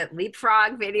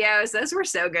leapfrog videos? Those were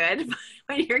so good.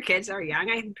 When your kids are young,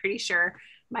 I'm pretty sure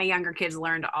my younger kids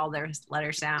learned all their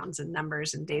letter sounds and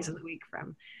numbers and days of the week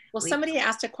from. Well, somebody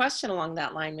asked a question along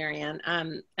that line, Marianne.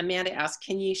 Amanda asked,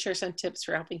 can you share some tips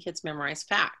for helping kids memorize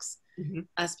facts? Mm-hmm.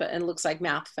 And it looks like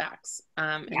math facts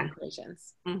and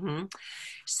equations. Mm-hmm.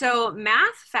 So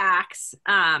math facts,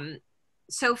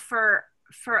 so for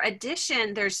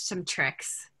addition, there's some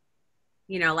tricks,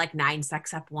 you know, like 9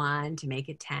 sucks up 1 to make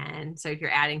it 10. So if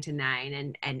you're adding to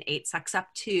 9 and 8 sucks up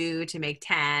 2 to make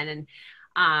 10.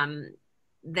 And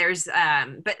there's,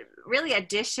 but really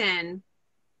addition,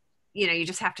 you know, you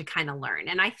just have to kind of learn.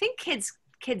 And I think kids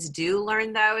kids do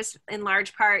learn those in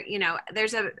large part. You know,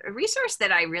 there's a resource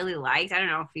that I really liked. I don't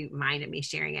know if you minded me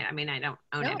sharing it. I mean, I don't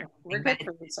own it. We're good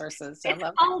for resources.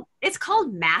 It's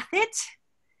called Math It,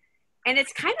 and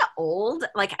it's kind of old.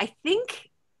 Like, I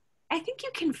think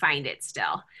you can find it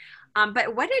still.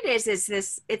 But what it is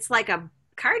this, it's like a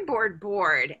cardboard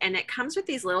board, and it comes with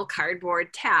these little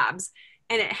cardboard tabs,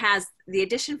 and it has the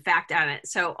addition fact on it.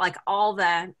 So like all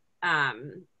the,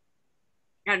 and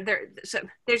they're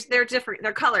different,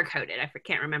 they're color coded. I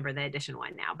can't remember the addition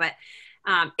one now, but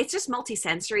it's just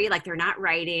multi-sensory, like they're not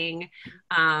writing.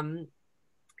 And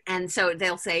so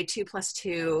they'll say 2 +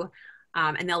 2,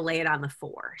 and they'll lay it on the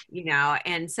 4, you know?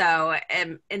 And so,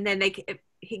 and then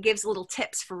he gives little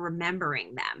tips for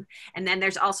remembering them. And then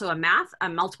there's also a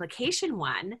multiplication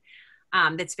one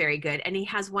that's very good. And he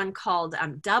has one called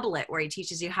Double It, where he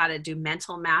teaches you how to do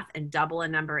mental math and double a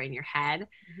number in your head.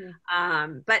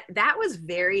 But that was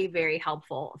very, very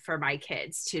helpful for my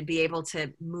kids to be able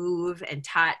to move and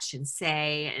touch and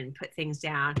say and put things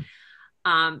down.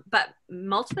 But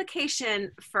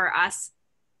multiplication for us,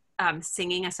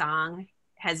 singing a song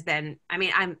has been, I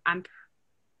mean, I'm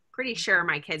pretty sure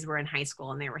my kids were in high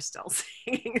school and they were still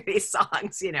singing these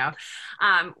songs, you know.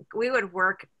 We would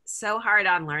work so hard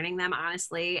on learning them,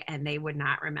 honestly, and they would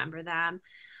not remember them.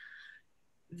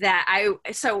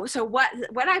 So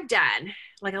what I've done,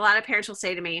 like a lot of parents will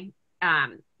say to me,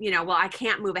 you know, well, I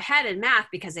can't move ahead in math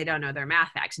because they don't know their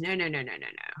math facts. No.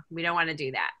 We don't want to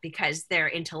do that, because they're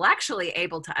intellectually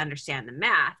able to understand the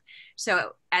math.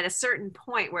 So at a certain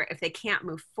point where if they can't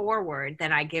move forward,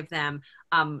 then I give them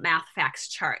a math facts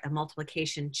chart, a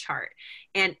multiplication chart,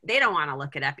 and they don't want to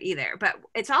look it up either. But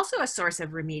it's also a source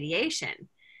of remediation,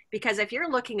 because if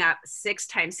you're looking up 6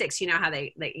 × 6, you know how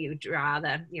they let you draw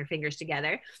your fingers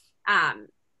together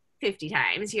 50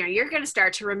 times, you know, you're going to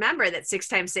start to remember that 6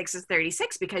 × 6 is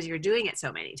 36 because you're doing it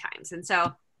so many times. And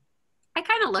so I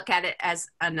kind of look at it as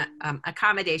an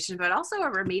accommodation, but also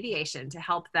a remediation to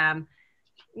help them,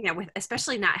 you know, with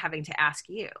especially not having to ask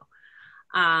you.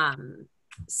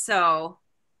 So,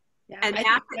 yeah,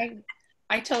 and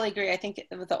I totally agree. I think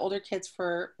with the older kids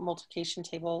for multiplication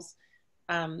tables,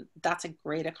 that's a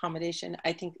great accommodation.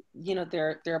 I think, you know,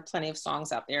 there are plenty of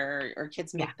songs out there, or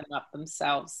kids make them up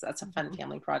themselves. That's a fun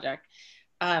family project.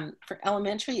 For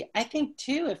elementary, I think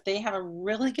too, if they have a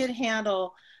really good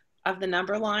handle of the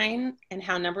number line and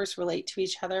how numbers relate to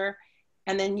each other,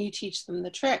 and then you teach them the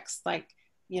tricks, like,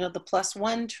 you know, the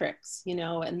 +1 tricks, you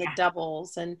know, and the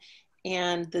doubles and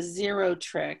the 0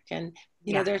 trick. And,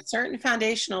 you know, there's certain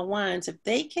foundational ones. If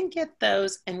they can get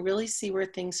those and really see where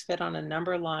things fit on a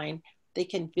number line, they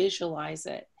can visualize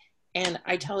it. And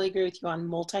I totally agree with you on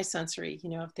multisensory.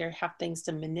 You know, if they have things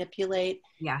to manipulate,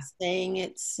 saying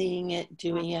it, seeing it,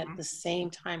 doing it at the same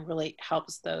time really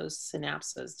helps those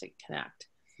synapses to connect.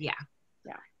 Yeah.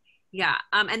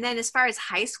 And then as far as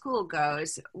high school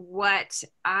goes, what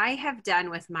I have done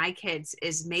with my kids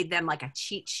is made them like a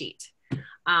cheat sheet.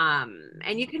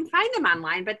 And you can find them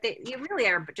online, but you really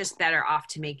are just better off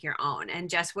to make your own. And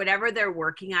just whatever they're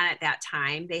working on at that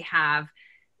time, they have,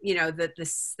 you know,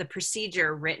 the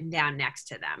procedure written down next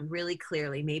to them really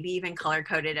clearly, maybe even color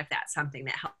coded if that's something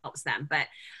that helps them. But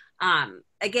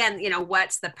again, you know,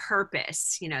 what's the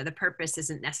purpose? You know, the purpose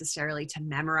isn't necessarily to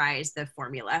memorize the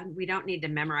formula. We don't need to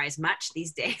memorize much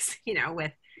these days, you know,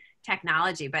 with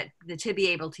technology, but to be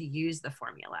able to use the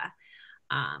formula.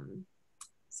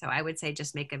 So I would say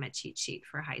just make them a cheat sheet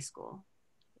for high school.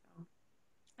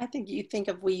 I think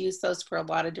we use those for a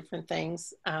lot of different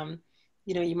things.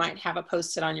 You know, you might have a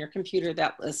Post-it on your computer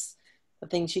that lists the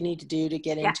things you need to do to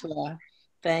get into a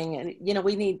thing. And, you know,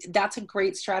 that's a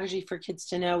great strategy for kids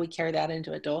to know. We carry that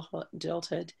into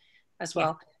adulthood as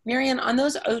well. Marianne, on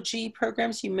those OG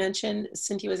programs you mentioned,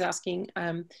 Cynthia was asking,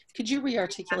 could you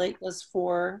re-articulate those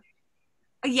for?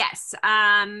 Yes.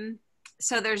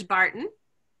 So there's Barton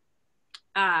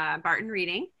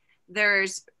Reading.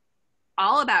 There's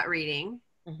All About Reading,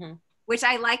 which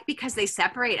I like because they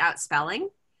separate out spelling.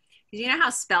 You know how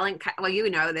spelling, well, you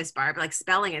know this, Barb, like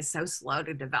spelling is so slow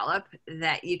to develop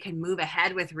that you can move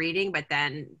ahead with reading, but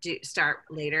then start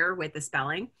later with the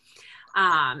spelling.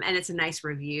 And it's a nice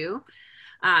review.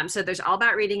 So there's All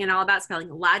About Reading and All About Spelling.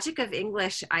 Logic of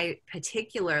English, I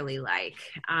particularly like.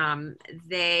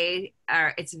 It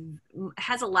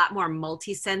has a lot more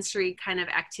multi-sensory kind of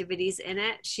activities in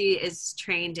it. She is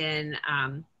trained in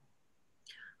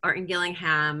Orton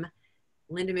Gillingham,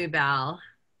 Linda Mubel,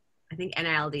 I think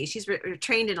NILD. She's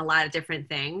trained in a lot of different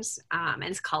things, and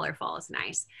it's colorful. It's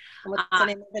nice. What's the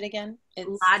name of it again?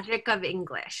 It's Logic of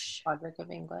English. Logic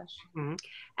of English. Mm-hmm.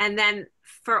 And then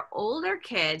for older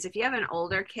kids, if you have an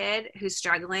older kid who's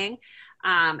struggling,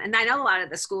 and I know a lot of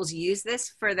the schools use this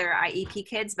for their IEP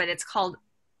kids, but it's called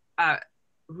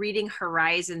Reading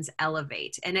Horizons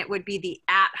Elevate, and it would be the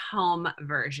at-home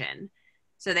version.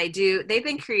 So they've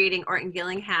been creating Orton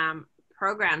Gillingham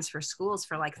programs for schools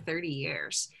for like 30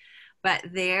 years. But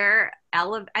I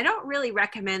don't really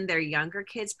recommend their younger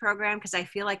kids program because I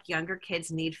feel like younger kids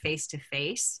need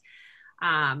face-to-face.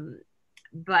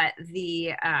 But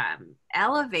the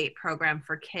Elevate program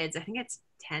for kids, I think it's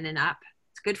 10 and up.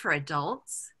 It's good for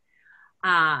adults.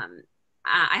 I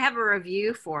have a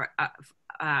review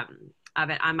of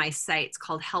it on my site. It's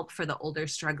called Help for the Older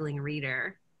Struggling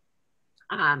Reader.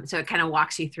 So it kind of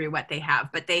walks you through what they have,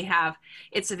 but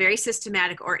it's a very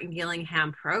systematic Orton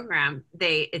Gillingham program.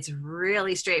 It's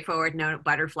really straightforward, no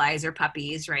butterflies or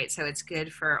puppies, right? So it's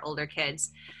good for older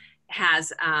kids. It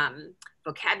has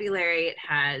vocabulary. It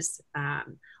has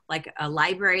like a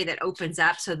library that opens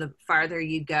up. So the farther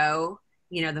you go,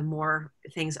 the more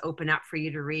things open up for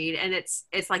you to read. And it's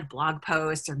like blog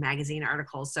posts or magazine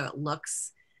articles. So it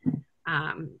looks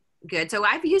good. So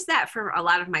I've used that for a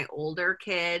lot of my older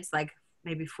kids, like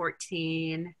maybe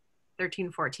 13,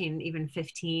 14, even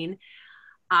 15,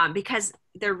 because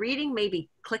their reading may be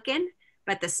clicking,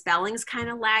 but the spelling's kind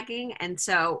of lagging. And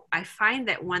so I find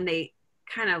that when they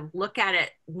kind of look at it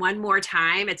one more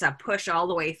time, it's a push all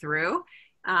the way through,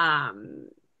 that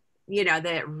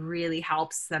it really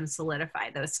helps them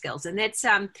solidify those skills. And it's,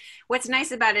 what's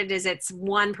nice about it is it's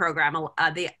one program.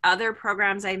 The other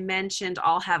programs I mentioned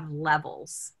all have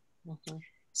levels. Mm-hmm.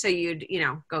 So you'd,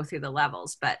 go through the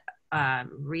levels, but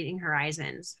Reading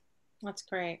Horizons. That's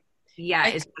great. Yeah.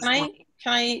 Do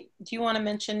you want to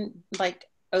mention like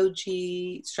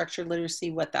OG structured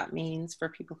literacy, what that means for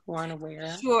people who aren't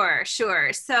aware?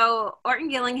 Sure. So Orton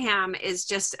Gillingham is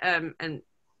just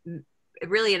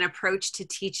really an approach to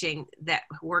teaching that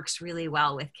works really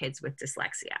well with kids with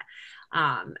dyslexia.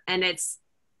 And it's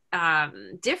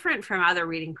different from other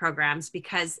reading programs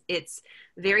because it's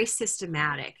very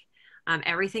systematic.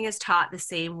 Everything is taught the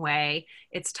same way.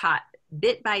 It's taught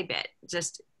bit by bit,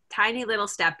 just tiny little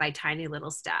step by tiny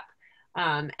little step.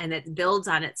 And it builds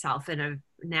on itself in a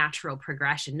natural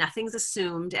progression. Nothing's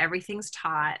assumed, everything's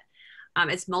taught.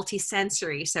 It's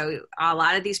multisensory. So a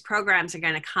lot of these programs are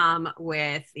going to come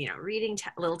with, reading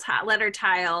little letter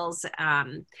tiles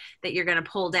that you're going to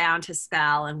pull down to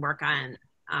spell and work on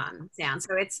sound.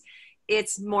 So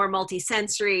it's more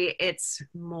multisensory. It's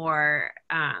more,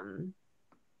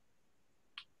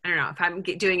 I don't know if I'm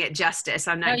doing it justice.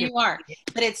 I'm not. No, you are.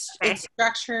 But it's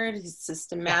structured, it's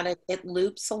systematic, it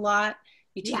loops a lot.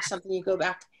 You teach something, you go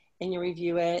back and you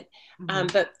review it. Mm-hmm.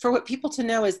 But for what people to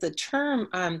know is the term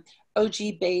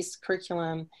OG-based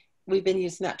curriculum, we've been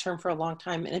using that term for a long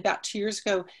time. And about 2 years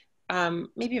ago,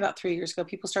 maybe about 3 years ago,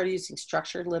 people started using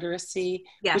structured literacy,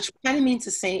 which kind of means the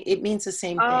same. It means the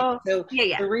same thing. So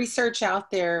the research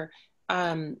out there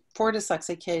for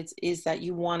dyslexic kids is that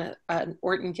you want an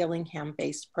Orton Gillingham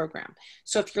based program.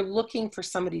 So if you're looking for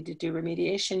somebody to do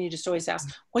remediation, you just always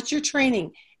ask, what's your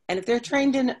training? And if they're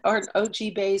trained in an OG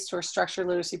based or structured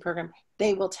literacy program,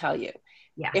 they will tell you.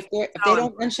 Yeah. If they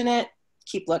don't mention it,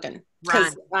 keep looking.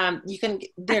 Because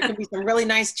there can be some really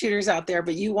nice tutors out there,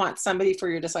 but you want somebody for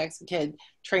your dyslexic kid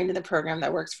trained in the program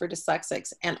that works for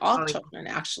dyslexics and all children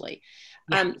actually.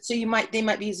 Yeah. So they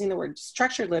might be using the word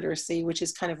structured literacy, which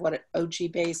is kind of what OG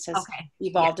based has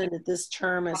evolved into this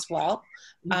term as well.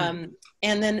 Mm-hmm.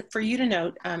 And then for you to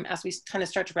note, as we kind of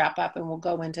start to wrap up, and we'll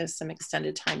go into some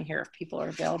extended time here if people are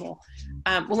available.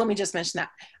 Well, let me just mention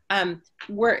that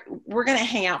we're going to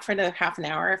hang out for another half an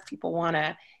hour if people want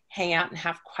to hang out and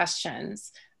have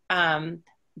questions.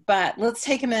 But let's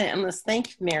take a minute and let's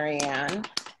thank Marianne.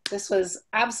 This was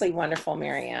absolutely wonderful,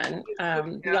 Marianne,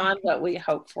 beyond what we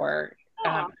hoped for.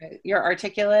 You're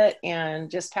articulate and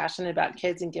just passionate about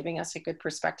kids and giving us a good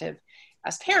perspective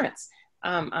as parents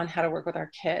on how to work with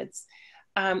our kids.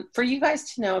 For you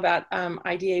guys to know about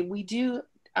IDA, we do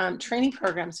training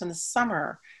programs in the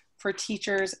summer for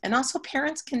teachers, and also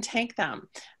parents can take them.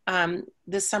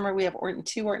 This summer we have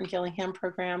two Orton Gillingham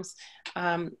programs.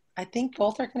 I think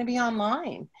both are going to be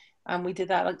online. We did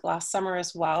that last summer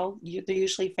as well. They're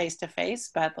usually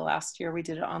face-to-face, but the last year we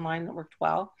did it online. That worked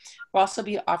well. We'll also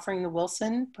be offering the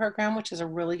Wilson program, which is a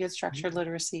really good structured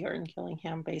literacy Orton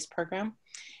Gillingham based program.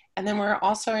 And then we're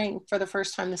also, for the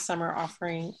first time this summer,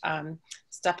 offering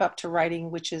Step Up to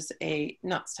Writing, which is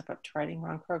not Step Up to Writing,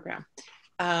 wrong program.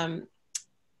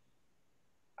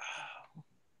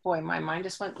 Boy, my mind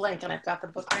just went blank and I've got the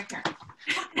book right here.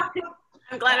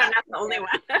 I'm glad I'm not the only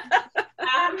one.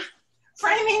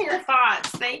 Framing your thoughts.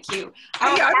 Thank you.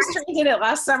 I was trained in it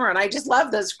last summer and I just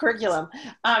love this curriculum.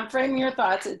 Framing your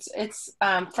thoughts. It's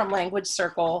from Language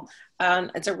Circle.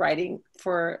 It's a writing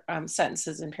for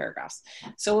sentences and paragraphs.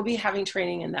 So we'll be having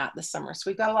training in that this summer. So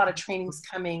we've got a lot of trainings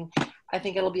coming. I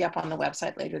think it'll be up on the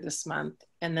website later this month.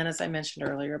 And then, as I mentioned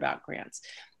earlier, about grants.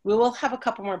 We will have a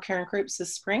couple more parent groups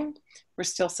this spring. We're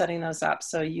still setting those up.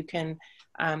 So you can,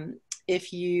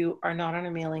 if you are not on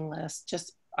a mailing list,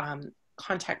 just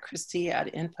contact Christy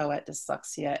at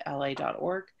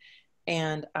info@dyslexiala.org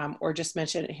and or just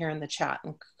mention it here in the chat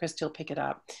and Christy will pick it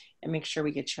up and make sure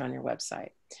we get you on your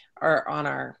website or on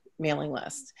our mailing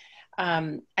list.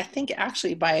 I think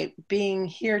actually by being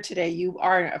here today, you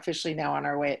are officially now on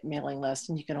our mailing list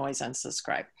and you can always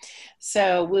unsubscribe.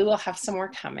 So we will have some more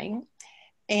coming.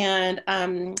 And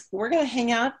we're going to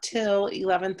hang out till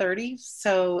 11:30.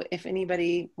 So if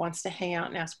anybody wants to hang out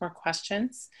and ask more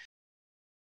questions,